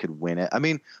defense could win it? I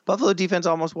mean, Buffalo defense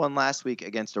almost won last week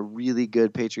against a really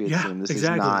good Patriots Yeah, team. This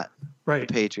exactly. is not Right.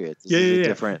 the Patriots. This Yeah, is yeah, a yeah.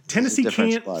 different Tennessee this is a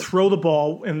different can't squad. throw the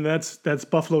ball, and that's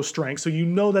Buffalo's strength. So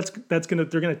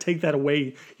they're gonna take that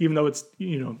away, even though it's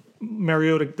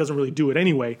Mariota doesn't really do it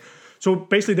anyway. So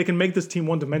basically, they can make this team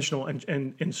one dimensional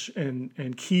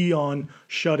and key on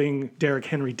shutting Derrick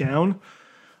Henry down.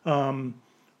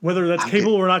 Whether that's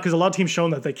capable or not, because a lot of teams shown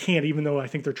that they can't, even though I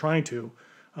think they're trying to.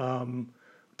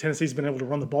 Tennessee's been able to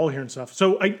run the ball here and stuff.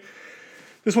 So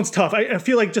this one's tough. I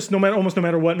feel like just almost no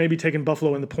matter what, maybe taking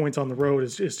Buffalo and the points on the road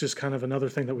is just kind of another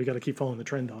thing that we got to keep following the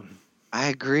trend on. I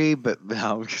agree, but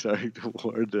I'm starting to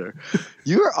wonder.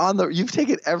 You've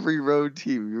taken every road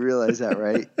team. You realize that,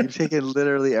 right? You've taken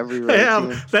literally every road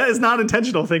team. That is not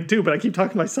intentional thing too, but I keep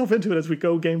talking myself into it as we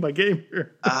go game by game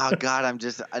here. Oh God,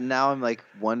 I'm like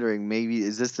wondering. Maybe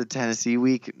is this the Tennessee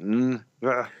week? Listen,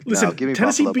 no, give me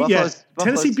Tennessee Buffalo. beat Buffalo's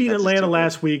Tennessee beat defense is Atlanta too good.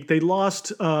 last week. They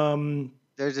lost.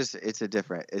 It's a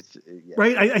different. Yeah.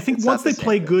 Right, I think It's once not the they same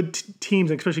play thing. good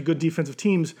teams, and especially good defensive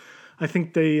teams, I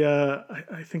think they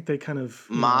kind of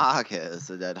Marcus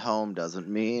at home doesn't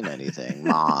mean anything.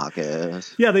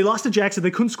 Marcus. Yeah, they lost to Jackson. They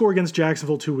couldn't score against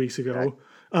Jacksonville 2 weeks ago.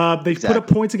 They put up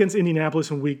Exactly. points against Indianapolis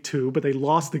in week 2, but they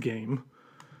lost the game.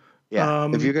 Yeah,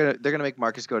 if they're gonna make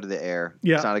Marcus go to the air.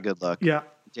 Yeah. It's not a good look. Yeah,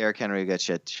 Derrick Henry will get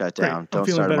shut great. down. I'm Don't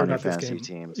feeling start him better on your about this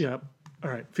fantasy game. teams. Yeah. All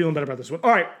right, feeling better about this one.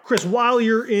 All right, Chris, while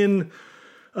you're in,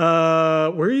 where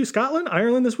are you? Scotland,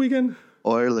 Ireland this weekend?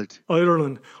 Ireland.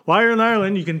 Ireland. While you're in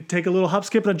Ireland, you can take a little hop,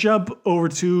 skip, and a jump over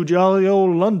to jolly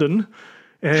old London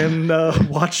and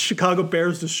watch Chicago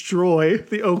Bears destroy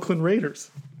the Oakland Raiders.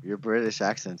 Your British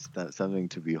accent's something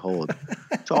to behold.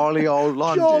 Jolly old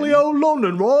London. Jolly old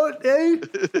London, right? Eh?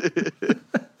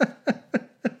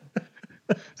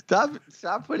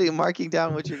 Stop marking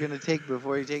down what you're gonna take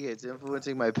before you take it. It's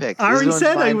influencing my pick. I already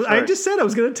said I I just said I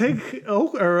was going to take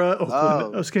Oakland. I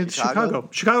was going to Chicago.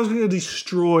 Chicago's going to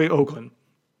destroy Oakland.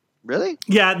 Really?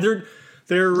 Yeah, they're. Is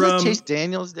it Chase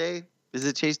Daniels Day? Is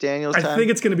it Chase Daniels time? I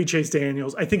think it's going to be Chase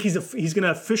Daniels. I think he's going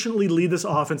to efficiently lead this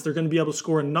offense. They're going to be able to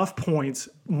score enough points,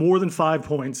 more than 5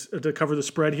 points, to cover the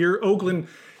spread here. Oakland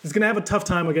is going to have a tough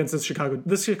time against this Chicago.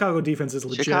 This Chicago defense is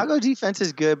legit. Chicago defense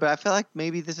is good, but I feel like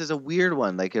maybe this is a weird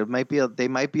one. Like they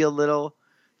might be a little.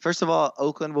 First of all,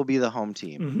 Oakland will be the home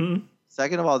team. Mm-hmm.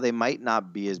 Second of all, they might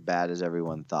not be as bad as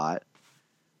everyone thought.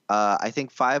 I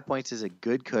think 5 points is a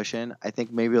good cushion. I think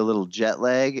maybe a little jet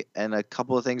lag and a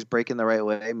couple of things breaking the right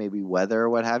way, maybe weather or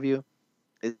what have you,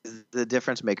 is the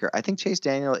difference maker. I think Chase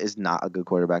Daniel is not a good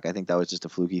quarterback. I think that was just a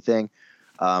fluky thing.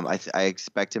 I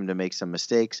expect him to make some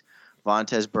mistakes.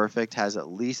 Vontez Burfict has at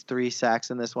least 3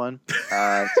 sacks in this one.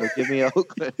 So give me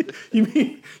Oakland.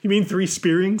 You mean 3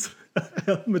 spearings?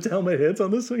 Helmet hits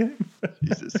on this game?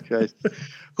 Jesus Christ.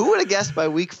 Who would have guessed by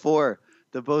week 4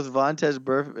 that both Vontez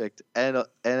Burfict and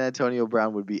Antonio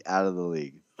Brown would be out of the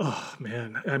league? Oh,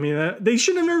 man. I mean, they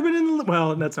should have never been in the...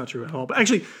 Well, that's not true at all. But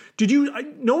actually,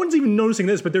 no one's even noticing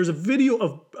this, but there's a video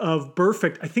of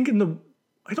Burfict, I think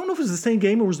I don't know if it was the same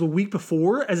game or it was the week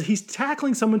before, as he's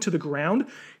tackling someone to the ground.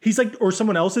 He's like, or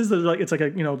someone else's, it's like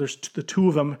there's the 2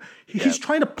 of them. He's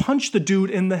trying to punch the dude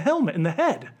in the helmet, in the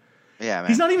head. Yeah, man.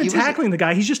 He's not even tackling the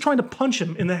guy. He's just trying to punch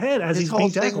him in the head as he's being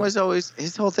tackled.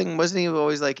 His whole thing wasn't he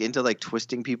always like into like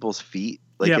twisting people's feet,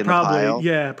 like yeah, in probably. the pile?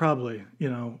 Yeah, probably.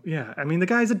 Yeah. I mean, the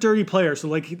guy's a dirty player, so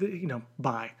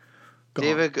bye.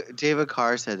 David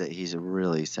Carr said that he's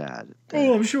really sad.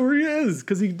 Oh, I'm sure he is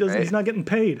because he's not getting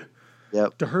paid.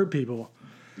 Yep. to hurt people.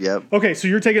 Yep. Okay, so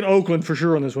you're taking Oakland for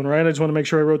sure on this one, right? I just want to make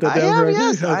sure I wrote that down. I am, correctly.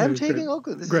 yes. Okay, I am great. taking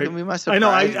Oakland. This Great. is going to be my surprise. I know.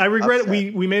 I regret it.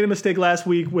 upset. We made a mistake last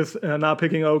week with not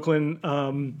picking Oakland.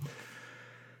 I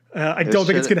don't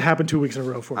think it's going to happen 2 weeks in a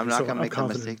row for me. I'm not going to make a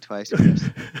confident. mistake twice. Chris.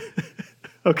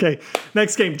 Okay,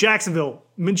 next game, Jacksonville,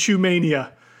 Minshew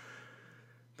Mania.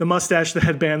 The mustache, the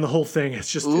headband, the whole thing.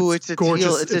 It's just it's a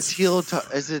gorgeous. teal.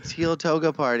 It's a teal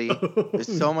toga party.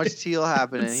 There's so much teal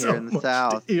happening here so in the much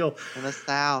South. teal. In the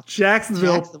South.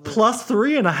 Jacksonville plus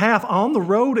 3.5 on the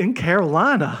road in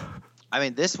Carolina. I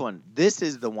mean, this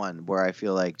is the one where I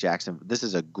feel like this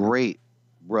is a great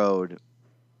road.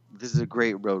 This is a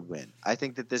great road win. I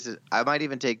think that I might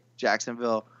even take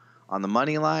Jacksonville on the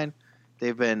money line.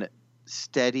 They've been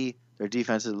steady. Their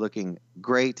defense is looking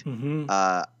great. Mm-hmm.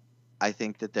 I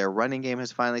think that their running game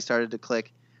has finally started to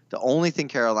click. The only thing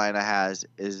Carolina has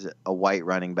is a white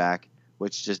running back,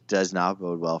 which just does not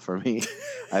bode well for me.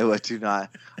 I do not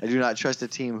trust a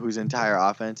team whose entire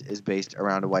offense is based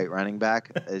around a white running back.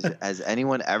 Has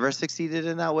anyone ever succeeded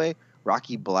in that way?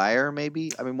 Rocky Blyer,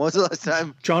 maybe? I mean, when was the last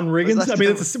time? John Riggins? I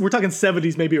mean, we're talking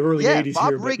 70s, maybe early 80s Bob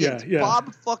here. Riggins. Yeah.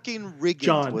 Bob fucking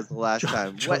Riggins was the last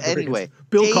time. John Anyway.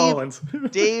 Bill Collins.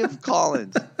 Dave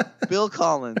Collins. Bill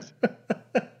Collins.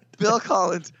 Bill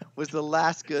Collins was the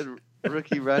last good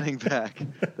rookie running back.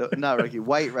 Not rookie,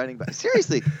 white running back.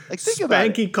 Seriously, like think about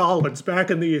it. Spanky Collins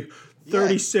back in the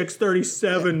 36,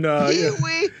 37.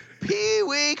 Pee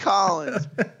Wee Collins.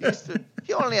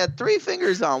 He only had 3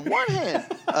 fingers on one hand.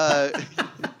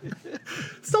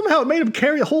 Somehow it made him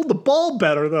hold the ball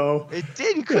better, though. It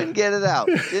did. He couldn't get it out.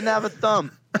 Didn't have a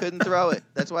thumb. Couldn't throw it.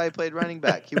 That's why he played running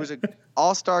back. He was an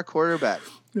all-star quarterback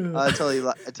until he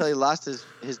lost his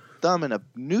thumb in a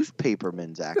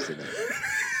newspaperman's accident.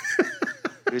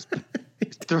 He was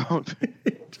thrown.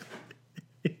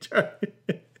 He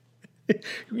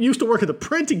used to work at the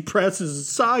printing press as a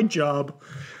side job.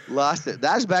 Lost it.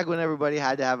 That's back when everybody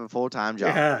had to have a full-time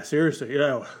job. Yeah, seriously.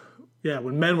 Yeah,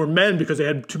 when men were men because they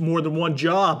had more than one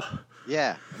job.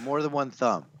 Yeah, more than one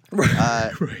thumb.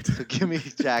 Right. So give me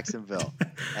Jacksonville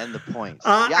and the points.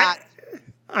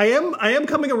 I am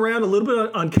coming around a little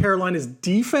bit on Carolina's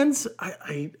defense.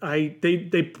 I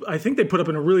think they put up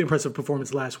in a really impressive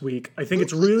performance last week. I think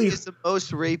it's the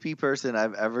most rapey person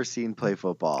I've ever seen play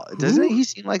football. Doesn't he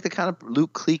seem like the kind of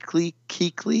Luke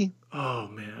Kuechly? Oh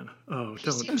man. Oh,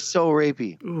 he seems so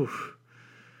rapey. Oof.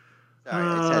 Sorry,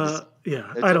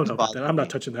 I don't know about that. I'm not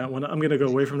touching that one. I'm going to go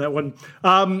away from that one.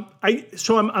 I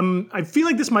feel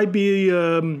like this might be.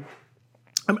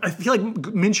 I feel like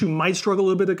Minshew might struggle a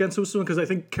little bit against this one because I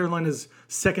think Carolina's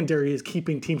secondary is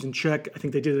keeping teams in check. I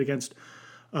think they did it against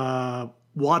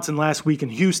Watson last week in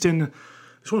Houston.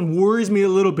 This one worries me a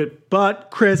little bit.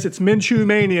 But, Chris, it's Minshew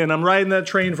Mania, and I'm riding that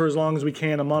train for as long as we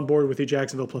can. I'm on board with you,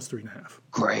 Jacksonville plus 3.5.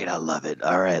 Great. I love it.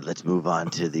 All right, let's move on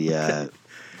to the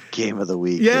game of the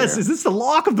week. Yes, here. Is this the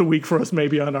lock of the week for us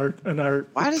maybe on our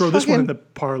throw this one in the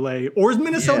parlay? Or is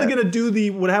Minnesota going to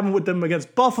do what happened with them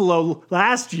against Buffalo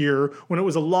last year when it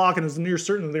was a lock and it was near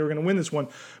certain that they were going to win this one?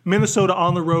 Minnesota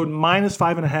on the road minus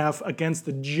 5.5 against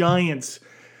the Giants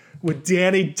with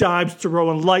Danny Dimes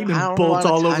throwing lightning bolts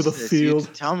all over the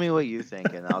field. Tell me what you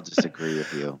think, and I'll just agree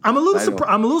with you. I'm a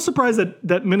little surprised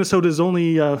that Minnesota is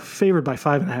only favored by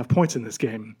 5.5 points in this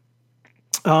game.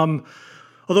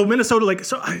 Although Minnesota,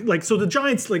 so the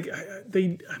Giants,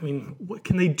 what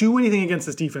can they do anything against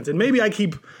this defense? And maybe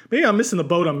I'm missing the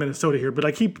boat on Minnesota here, but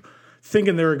I keep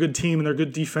thinking they're a good team and they're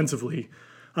good defensively.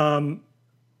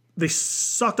 They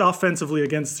sucked offensively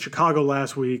against Chicago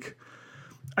last week.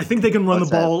 I think they can run the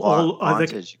ball.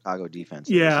 Chicago defense.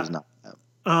 Yeah.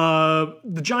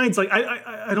 The Giants,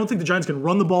 I don't think the Giants can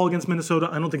run the ball against Minnesota.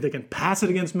 I don't think they can pass it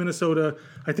against Minnesota.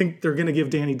 I think they're going to give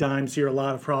Danny Dimes here a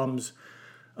lot of problems.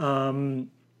 To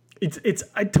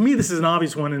me, this is an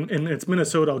obvious one, and it's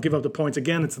Minnesota. I'll give up the points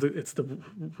again. It's the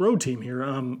road team here.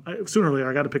 Sooner or later,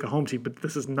 I got to pick a home team, but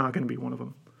this is not going to be one of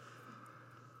them.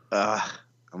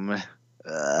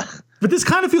 But this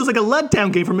kind of feels like a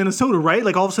letdown game for Minnesota, right?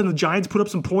 Like all of a sudden, the Giants put up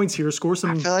some points here, score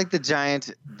some. I feel like the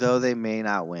Giants, though they may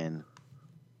not win,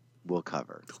 will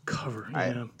cover. They'll cover,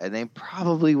 yeah. And they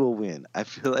probably will win. I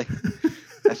feel like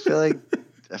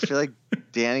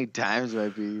Danny Dimes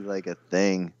might be like a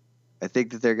thing. I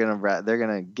think that they're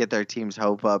gonna get their team's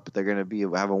hope up. They're gonna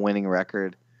have a winning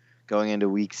record going into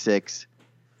Week 6.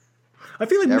 I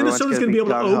feel like Minnesota's going to be able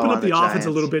to open up the offense Giants. a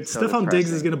little bit. So Stephon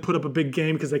Diggs is going to put up a big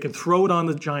game because they can throw it on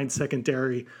the Giants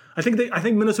secondary. I think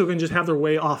Minnesota can just have their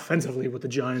way offensively with the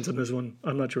Giants on this one.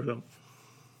 I'm not sure though.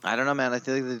 I don't know, man. I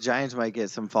feel like the Giants might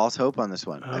get some false hope on this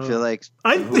one. I feel like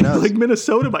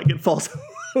Minnesota might get false hope.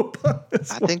 hope on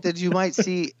this I one. think that you might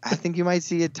see. I think you might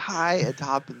see a tie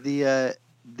atop the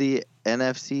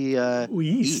NFC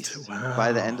East Wow.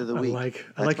 by the end of the week.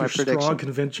 I like my your prediction. strong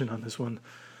conviction on this one.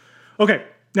 Okay,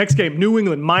 next game. New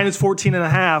England minus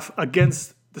 14.5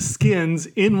 against the Skins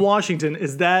in Washington.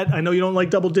 Is that, I know you don't like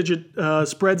double-digit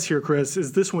spreads here, Chris.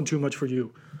 Is this one too much for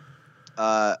you?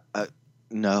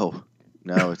 No,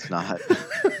 it's not.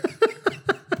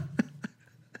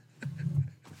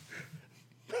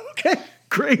 Okay,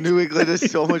 great. New England is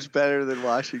so much better than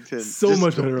Washington. So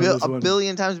much better on this a one.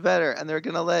 billion times better, and they're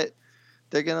gonna let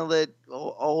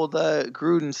old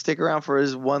Gruden stick around for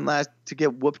his one last to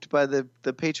get whooped by the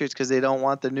Patriots because they don't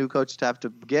want the new coach to have to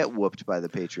get whooped by the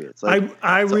Patriots. Like,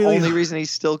 I it's really the only reason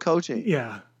he's still coaching.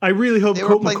 Yeah, I really hope If they were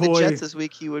Colt playing McCoy. the Jets this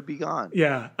week, he would be gone.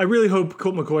 Yeah, I really hope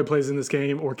Colt McCoy plays in this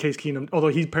game or Case Keenum. Although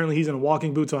he's in a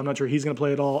walking boot, so I'm not sure he's going to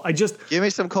play at all. I just Give me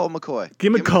some Colt McCoy.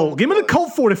 give me Colt. Give me the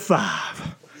Colt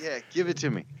 45. Yeah, give it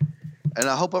to me. And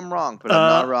I hope I'm wrong, but I'm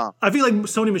not wrong. I feel like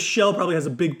Sony Michel probably has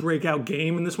a big breakout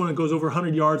game in this one. It goes over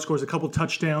 100 yards, scores a couple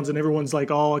touchdowns, and everyone's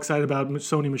like all excited about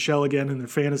Sony Michel again in their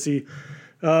fantasy.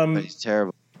 But he's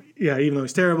terrible. Yeah, even though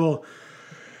he's terrible.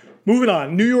 Moving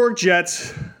on, New York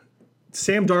Jets.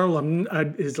 Sam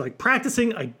Darnold is like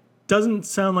practicing. Doesn't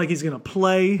sound like he's going to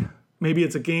play. Maybe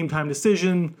it's a game time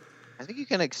decision. I think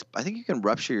you can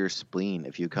rupture your spleen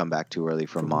if you come back too early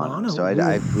from mono. Mono? So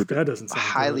I would That doesn't sound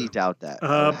highly good. doubt that.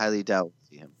 I would highly doubt we'll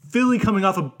see him. Philly coming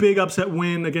off a big upset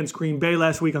win against Green Bay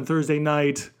last week on Thursday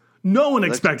night. No one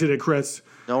expected it, Chris.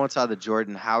 No one saw the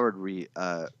Jordan Howard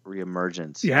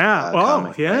reemergence. Yeah.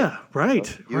 Coming, yeah. Right.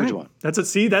 Huge one. That's my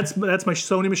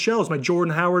Sony Michel. It's my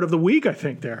Jordan Howard of the week, I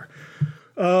think, there.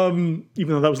 Even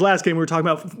though that was last game we were talking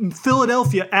about.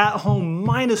 Philadelphia at home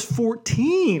minus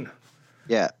 14.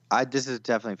 Yeah, this is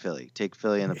definitely Philly. Take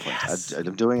Philly in the points. Yes.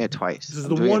 I'm doing it twice. This is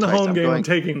the one home game I'm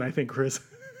taking, I think, Chris.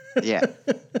 Yeah,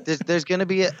 there's going to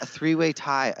be a three-way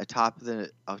tie atop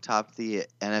the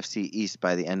NFC East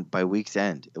by week's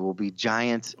end. It will be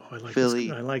Giants,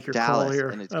 Philly, I like your Dallas, call here.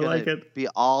 and it's I going like to it. be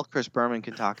all Chris Berman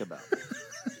can talk about.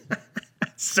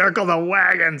 Circle the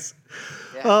wagons.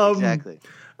 Yeah, exactly.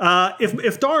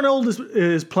 If Darnold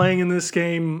is playing in this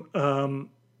game,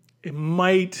 it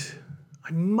might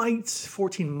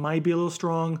 14 might be a little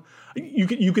strong.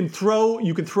 You can throw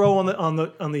on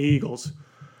the Eagles.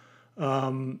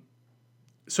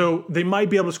 So they might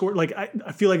be able to score. Like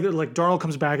I feel like Darnold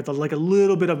comes back at a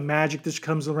little bit of magic that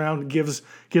comes around, gives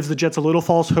the Jets a little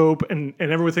false hope, and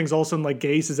everyone thinks all of a sudden like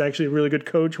Gase is actually a really good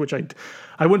coach, which I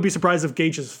wouldn't be surprised if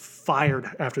Gase is fired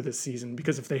after this season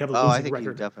because if they have a losing I think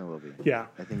record. he definitely will be. Yeah.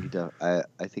 I think he does. I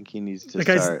think he needs to The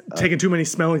guy's start. taking too many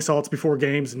smelling salts before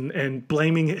games and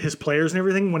blaming his players and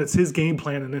everything when it's his game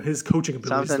plan and his coaching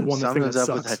ability is the one thing that Something's up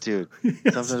sucks. with that dude.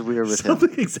 Yes. Something's weird with him.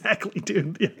 Something exactly,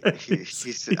 dude. Yeah.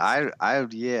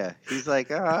 Yeah. He's like,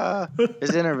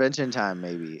 it's intervention time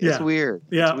maybe. Yeah. It's weird.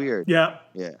 Yeah. It's weird. Yeah.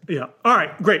 Yeah. Yeah. All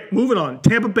right, great. Moving on.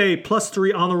 Tampa Bay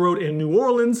 +3 on the road in New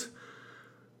Orleans.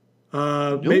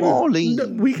 Orleans.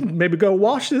 We can maybe go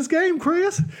watch this game,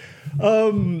 Chris.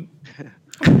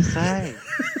 Say,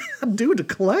 Do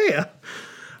declare.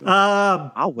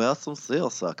 I'll wear some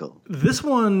sealsucker. This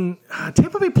one,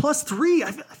 Tampa Bay +3.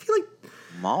 I feel like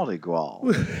Mardi Gras.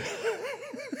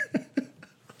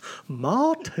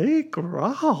 Mardi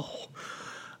Gras.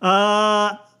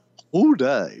 Who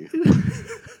day?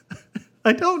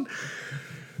 I don't.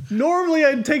 Normally,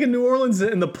 I'd take a New Orleans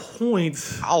in the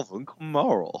points. Alvin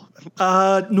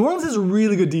Kamara. New Orleans has a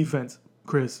really good defense,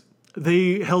 Chris.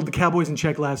 They held the Cowboys in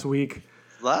check last week.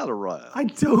 Zatarans. I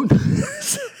don't.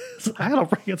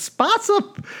 Zatarans. Spots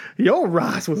up your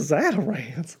rise with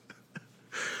Zatarans.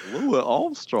 Louis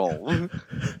Armstrong.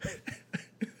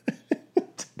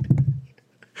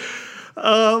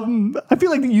 I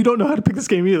feel like you don't know how to pick this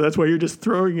game either. That's why you're just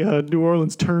throwing New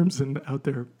Orleans terms out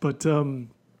there. But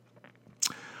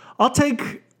I'll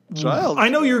take. I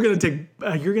know you're gonna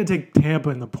take Tampa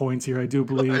in the points here. I do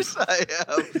believe. Of course I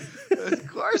am. Of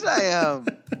course I am.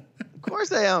 Of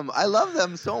course I am. I love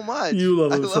them so much. You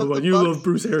love them so much. You love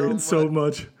Bruce so Arians so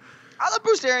much. I love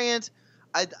Bruce Arians.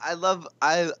 I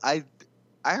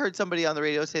heard somebody on the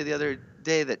radio say the other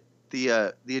day that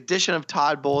the addition of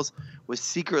Todd Bowles was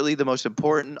secretly the most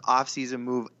important offseason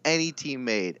move any team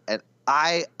made, and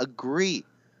I agree.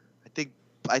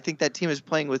 I think that team is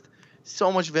playing with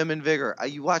so much vim and vigor.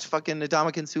 You watch fucking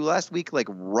Ndamukong Suh last week,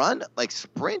 run,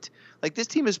 sprint. This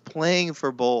team is playing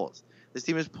for Bowles. This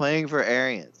team is playing for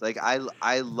Arians.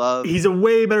 I love. He's a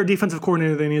way better defensive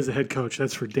coordinator than he is a head coach.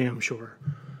 That's for damn sure.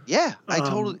 Yeah, I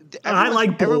totally. I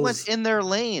like Bowles. Everyone's in their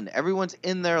lane. Everyone's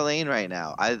in their lane right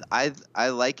now. I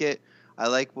like it. I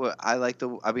like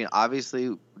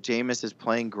obviously Jameis is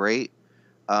playing great.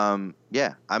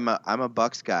 Yeah, I'm a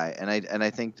Bucks guy, and I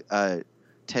think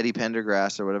Teddy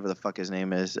Pendergrass or whatever the fuck his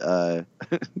name is.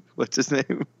 What's his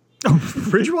name? Oh,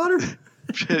 Bridgewater.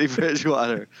 Teddy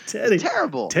Bridgewater. Teddy. He's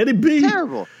terrible. Teddy B.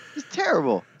 Terrible. He's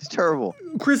terrible. He's terrible.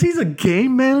 Chris, he's a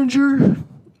game manager.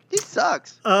 He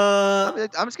sucks. I'm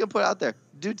just gonna put it out there.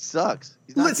 Dude sucks.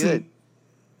 He's not good.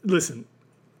 Listen,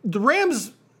 the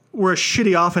Rams were a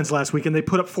shitty offense last week, and they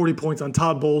put up 40 points on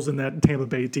Todd Bowles in that Tampa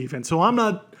Bay defense. So I'm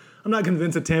not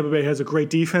convinced that Tampa Bay has a great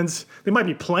defense. They might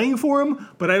be playing for him,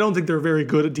 but I don't think they're very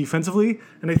good at defensively.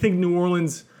 And I think New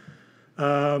Orleans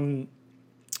can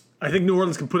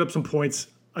put up some points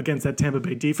against that Tampa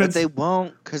Bay defense. But they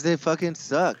won't, because they fucking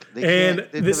suck. They have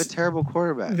a terrible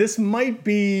quarterback. This might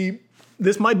be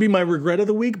my regret of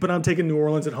the week, but I'm taking New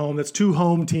Orleans at home. That's 2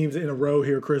 home teams in a row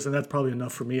here, Chris, and that's probably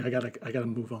enough for me. I gotta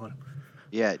move on.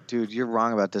 Yeah, dude, you're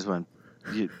wrong about this one.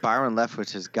 Byron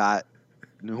Leftwich has got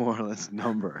New Orleans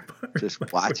number. Just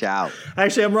watch out.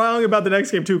 Actually, I'm wrong about the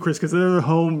next game too, Chris, because they're the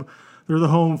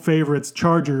home favorites.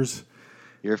 Chargers.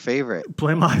 Your favorite.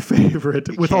 Play my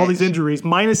favorite with all these injuries.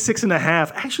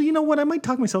 -6.5. Actually, you know what? I might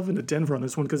talk myself into Denver on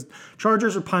this one because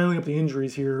Chargers are piling up the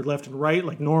injuries here left and right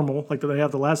like normal, like they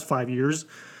have the last 5 years.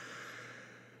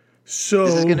 So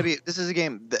this is a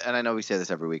game, and I know we say this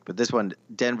every week, but this one,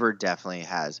 Denver definitely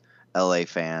has LA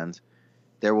fans.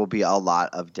 There will be a lot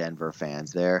of Denver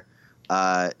fans there.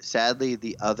 Sadly,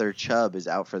 the other Chubb is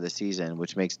out for the season,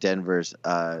 which makes Denver's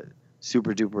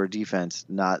super duper defense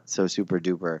not so super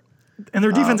duper. And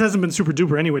their defense hasn't been super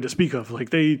duper anyway to speak of.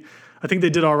 Like I think they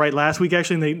did all right last week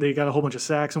actually, and they got a whole bunch of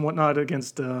sacks and whatnot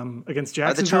against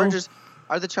Jacksonville.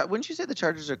 Wouldn't you say the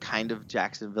Chargers are kind of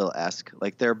Jacksonville-esque?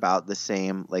 Like they're about the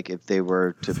same. Like if they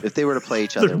were to play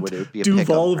each other, would it be a Duval pick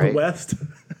 'em, of right? the West?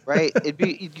 Right. It'd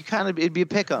be a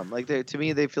pick 'em. Like to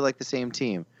me, they feel like the same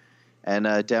team.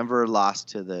 And Denver lost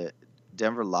to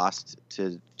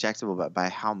Jacksonville by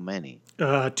how many?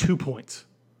 2 points.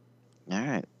 All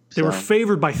right. They were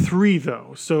favored by 3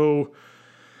 though. So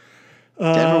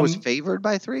Denver was favored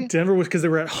by 3? Denver was because they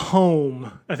were at home.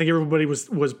 I think everybody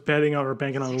was betting on or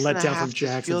banking on a letdown from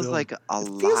Jacksonville. Feels like a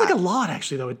lot. Feels like a lot,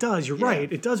 actually, though. It does. You're right.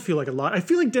 It does feel like a lot. I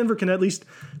feel like Denver can at least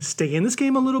stay in this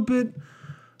game a little bit.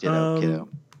 Kiddo.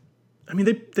 I mean,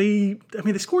 they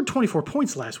scored 24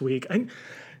 points last week.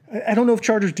 I don't know if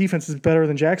Chargers defense is better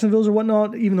than Jacksonville's or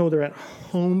whatnot, even though they're at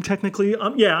home technically.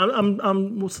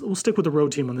 We'll stick with the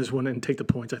road team on this one and take the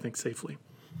points, I think, safely.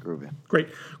 Groovy. Great.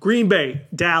 Green Bay,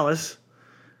 Dallas.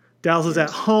 Dallas is at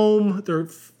home. They're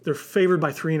favored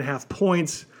by 3.5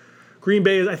 points. Green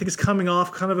Bay, I think, is coming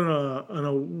off kind of an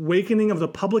awakening of the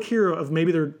public here of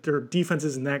maybe their defense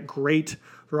isn't that great.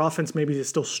 Their offense maybe is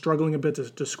still struggling a bit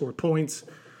to score points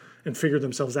and figure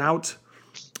themselves out.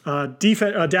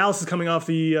 Dallas is coming off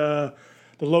the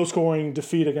low-scoring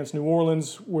defeat against New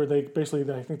Orleans, where I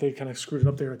think they kind of screwed it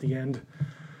up there at the end.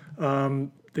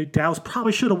 Dallas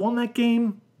probably should have won that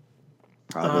game.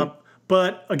 Probably.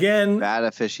 But again, bad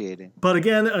officiating. But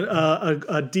again,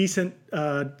 a decent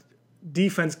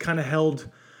defense kind of held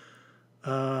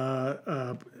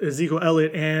Ezekiel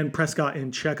Elliott and Prescott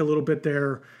in check a little bit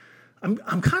there. I'm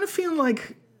kind of feeling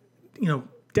like,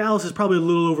 Dallas is probably a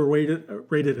little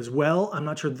rated as well. I'm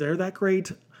not sure they're that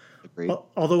great. Agreed.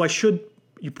 Although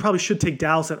you probably should take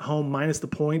Dallas at home minus the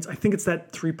points. I think it's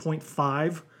that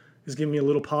 3.5 is giving me a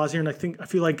little pause here, and I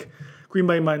feel like Green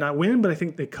Bay might not win, but I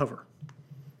think they cover.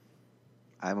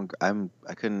 I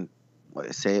couldn't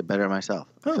say it better myself.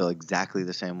 I feel exactly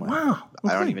the same way. Wow.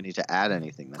 Okay. I don't even need to add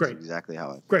anything. That's Great. Exactly how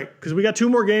I feel. Great, because we got 2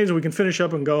 more games and we can finish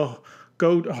up and go.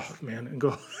 Oh man, and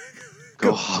go.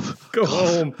 Go home. Go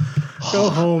home.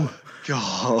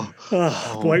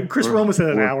 Oh, boy, Chris, we're almost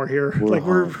at an hour here. We've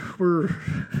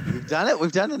done it.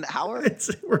 We've done an hour.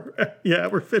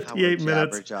 We're 58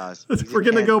 minutes. We're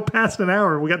gonna can't- go past an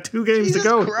hour. We got 2 games Jesus to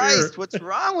go. Christ, here. what's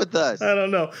wrong with us? I don't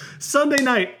know. Sunday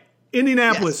night,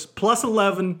 Indianapolis plus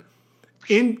 11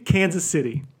 in Kansas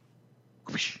City.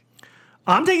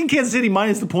 I'm taking Kansas City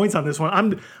minus the points on this one.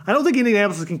 I don't think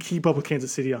Indianapolis can keep up with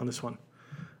Kansas City on this one.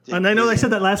 And I know I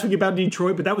said that last week about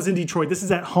Detroit, but that was in Detroit. This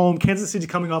is at home. Kansas City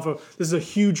coming off this is a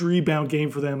huge rebound game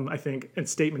for them, I think, and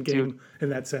statement game in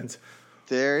that sense.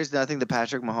 There is nothing that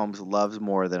Patrick Mahomes loves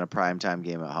more than a primetime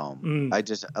game at home.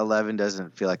 11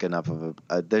 doesn't feel like enough of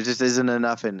there just isn't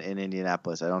enough in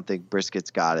Indianapolis. I don't think Brisket's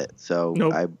got it. So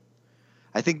nope.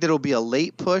 I think that it'll be a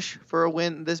late push for a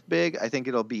win this big. I think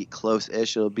it'll be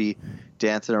close-ish. It'll be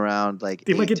dancing around like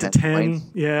they 8, might get to 10. Points.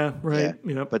 Yeah, right.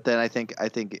 Yeah. Yep. But then I think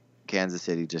Kansas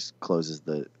City just closes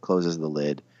the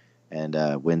lid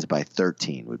and wins by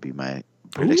 13 would be my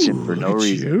prediction. For no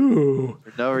reason.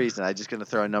 For no reason. I'm just going to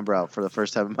throw a number out for the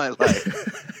first time in my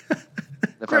life.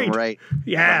 If Great. I'm right.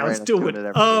 Yeah, let's do it.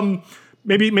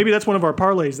 Maybe that's one of our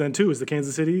parlays then too. Is the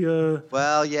Kansas City?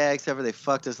 Well, yeah, except for they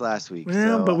fucked us last week.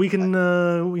 Yeah, so but we can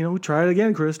try it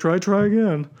again, Chris. Try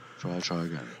again. Try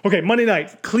again. Okay, Monday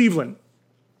night, Cleveland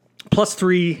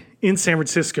 +3 in San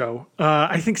Francisco.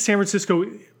 I think San Francisco,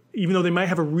 even though they might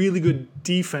have a really good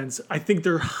defense, I think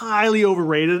they're highly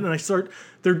overrated. And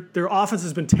their offense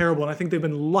has been terrible, and I think they've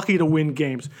been lucky to win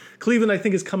games. Cleveland, I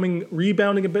think, is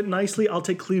rebounding a bit nicely. I'll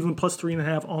take Cleveland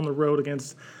 +3.5 on the road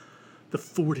against the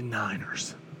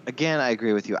 49ers. Again, I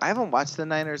agree with you. I haven't watched the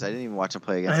Niners. I didn't even watch them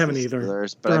play against the Steelers, either.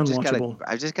 But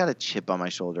I've just got a chip on my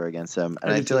shoulder against them,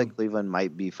 and I feel like Cleveland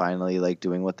might be finally like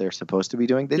doing what they're supposed to be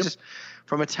doing. They just,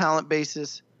 from a talent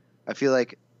basis, I feel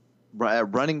like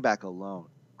running back alone,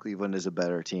 Cleveland is a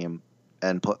better team,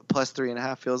 and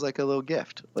 +3.5 feels like a little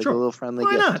gift, like a little friendly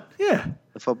gift. Why not? Yeah,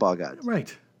 the football gods.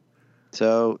 Right.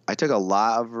 So I took a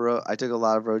lot of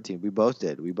road teams. We both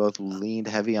did. We both leaned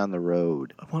heavy on the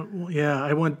road. I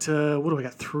went. What do I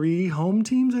got? 3 home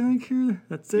teams, I think here.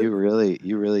 That's it. You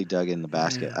really dug in the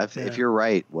basket. If you're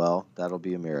right, well, that'll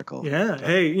be a miracle. Yeah.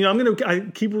 Hey, I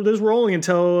keep this rolling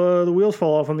until the wheels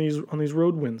fall off on these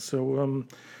road wins. So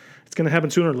it's gonna happen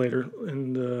sooner or later,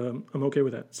 and I'm okay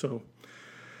with that. So,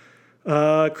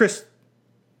 Chris,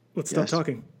 let's stop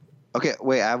talking. Okay.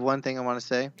 Wait. I have one thing I want to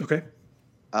say. Okay.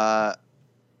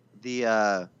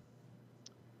 The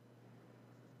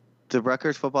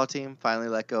Rutgers football team finally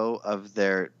let go of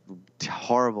their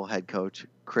horrible head coach,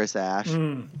 Chris Ash.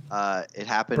 It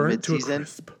happened mid-season.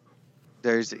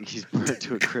 He's burnt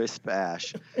to a crisp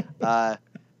Ash. And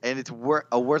it's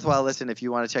a worthwhile listen if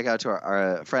you want to check out to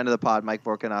our friend of the pod, Mike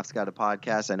Vorkanoff's got a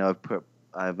podcast. I know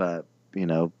I've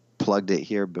plugged it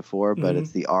here before, but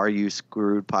it's the Are You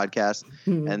Screwed podcast,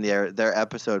 and their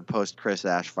episode post Chris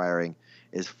Ash firing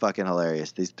is fucking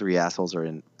hilarious. These 3 assholes are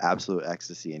in absolute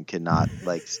ecstasy and cannot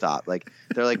stop.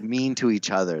 They're mean to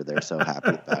each other. They're so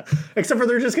happy about it. Except for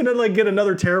they're just gonna get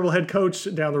another terrible head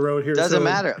coach down the road here. Doesn't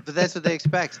matter, but that's what they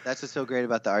expect. That's what's so great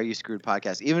about the Are You Screwed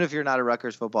podcast. Even if you're not a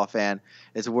Rutgers football fan,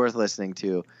 it's worth listening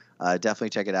to. Definitely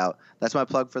check it out. That's my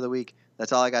plug for the week.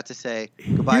 That's all I got to say.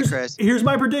 Goodbye, Chris. Here's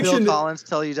my prediction. Phil Collins,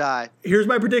 till you die. Here's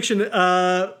my prediction.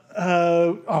 Now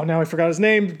I forgot his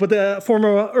name, but the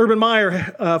former Urban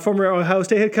Meyer, former Ohio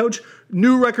State head coach,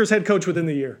 new Rutgers head coach within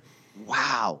the year.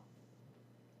 Wow.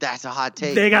 That's a hot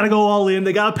take. They got to go all in.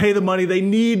 They got to pay the money. They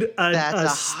need That's a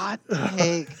hot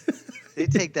take. They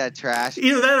take that trash.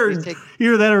 Either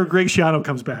that or Greg Schiano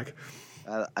comes back.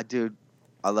 Dude,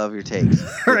 I love your takes.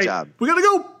 Good job. We got to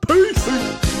go.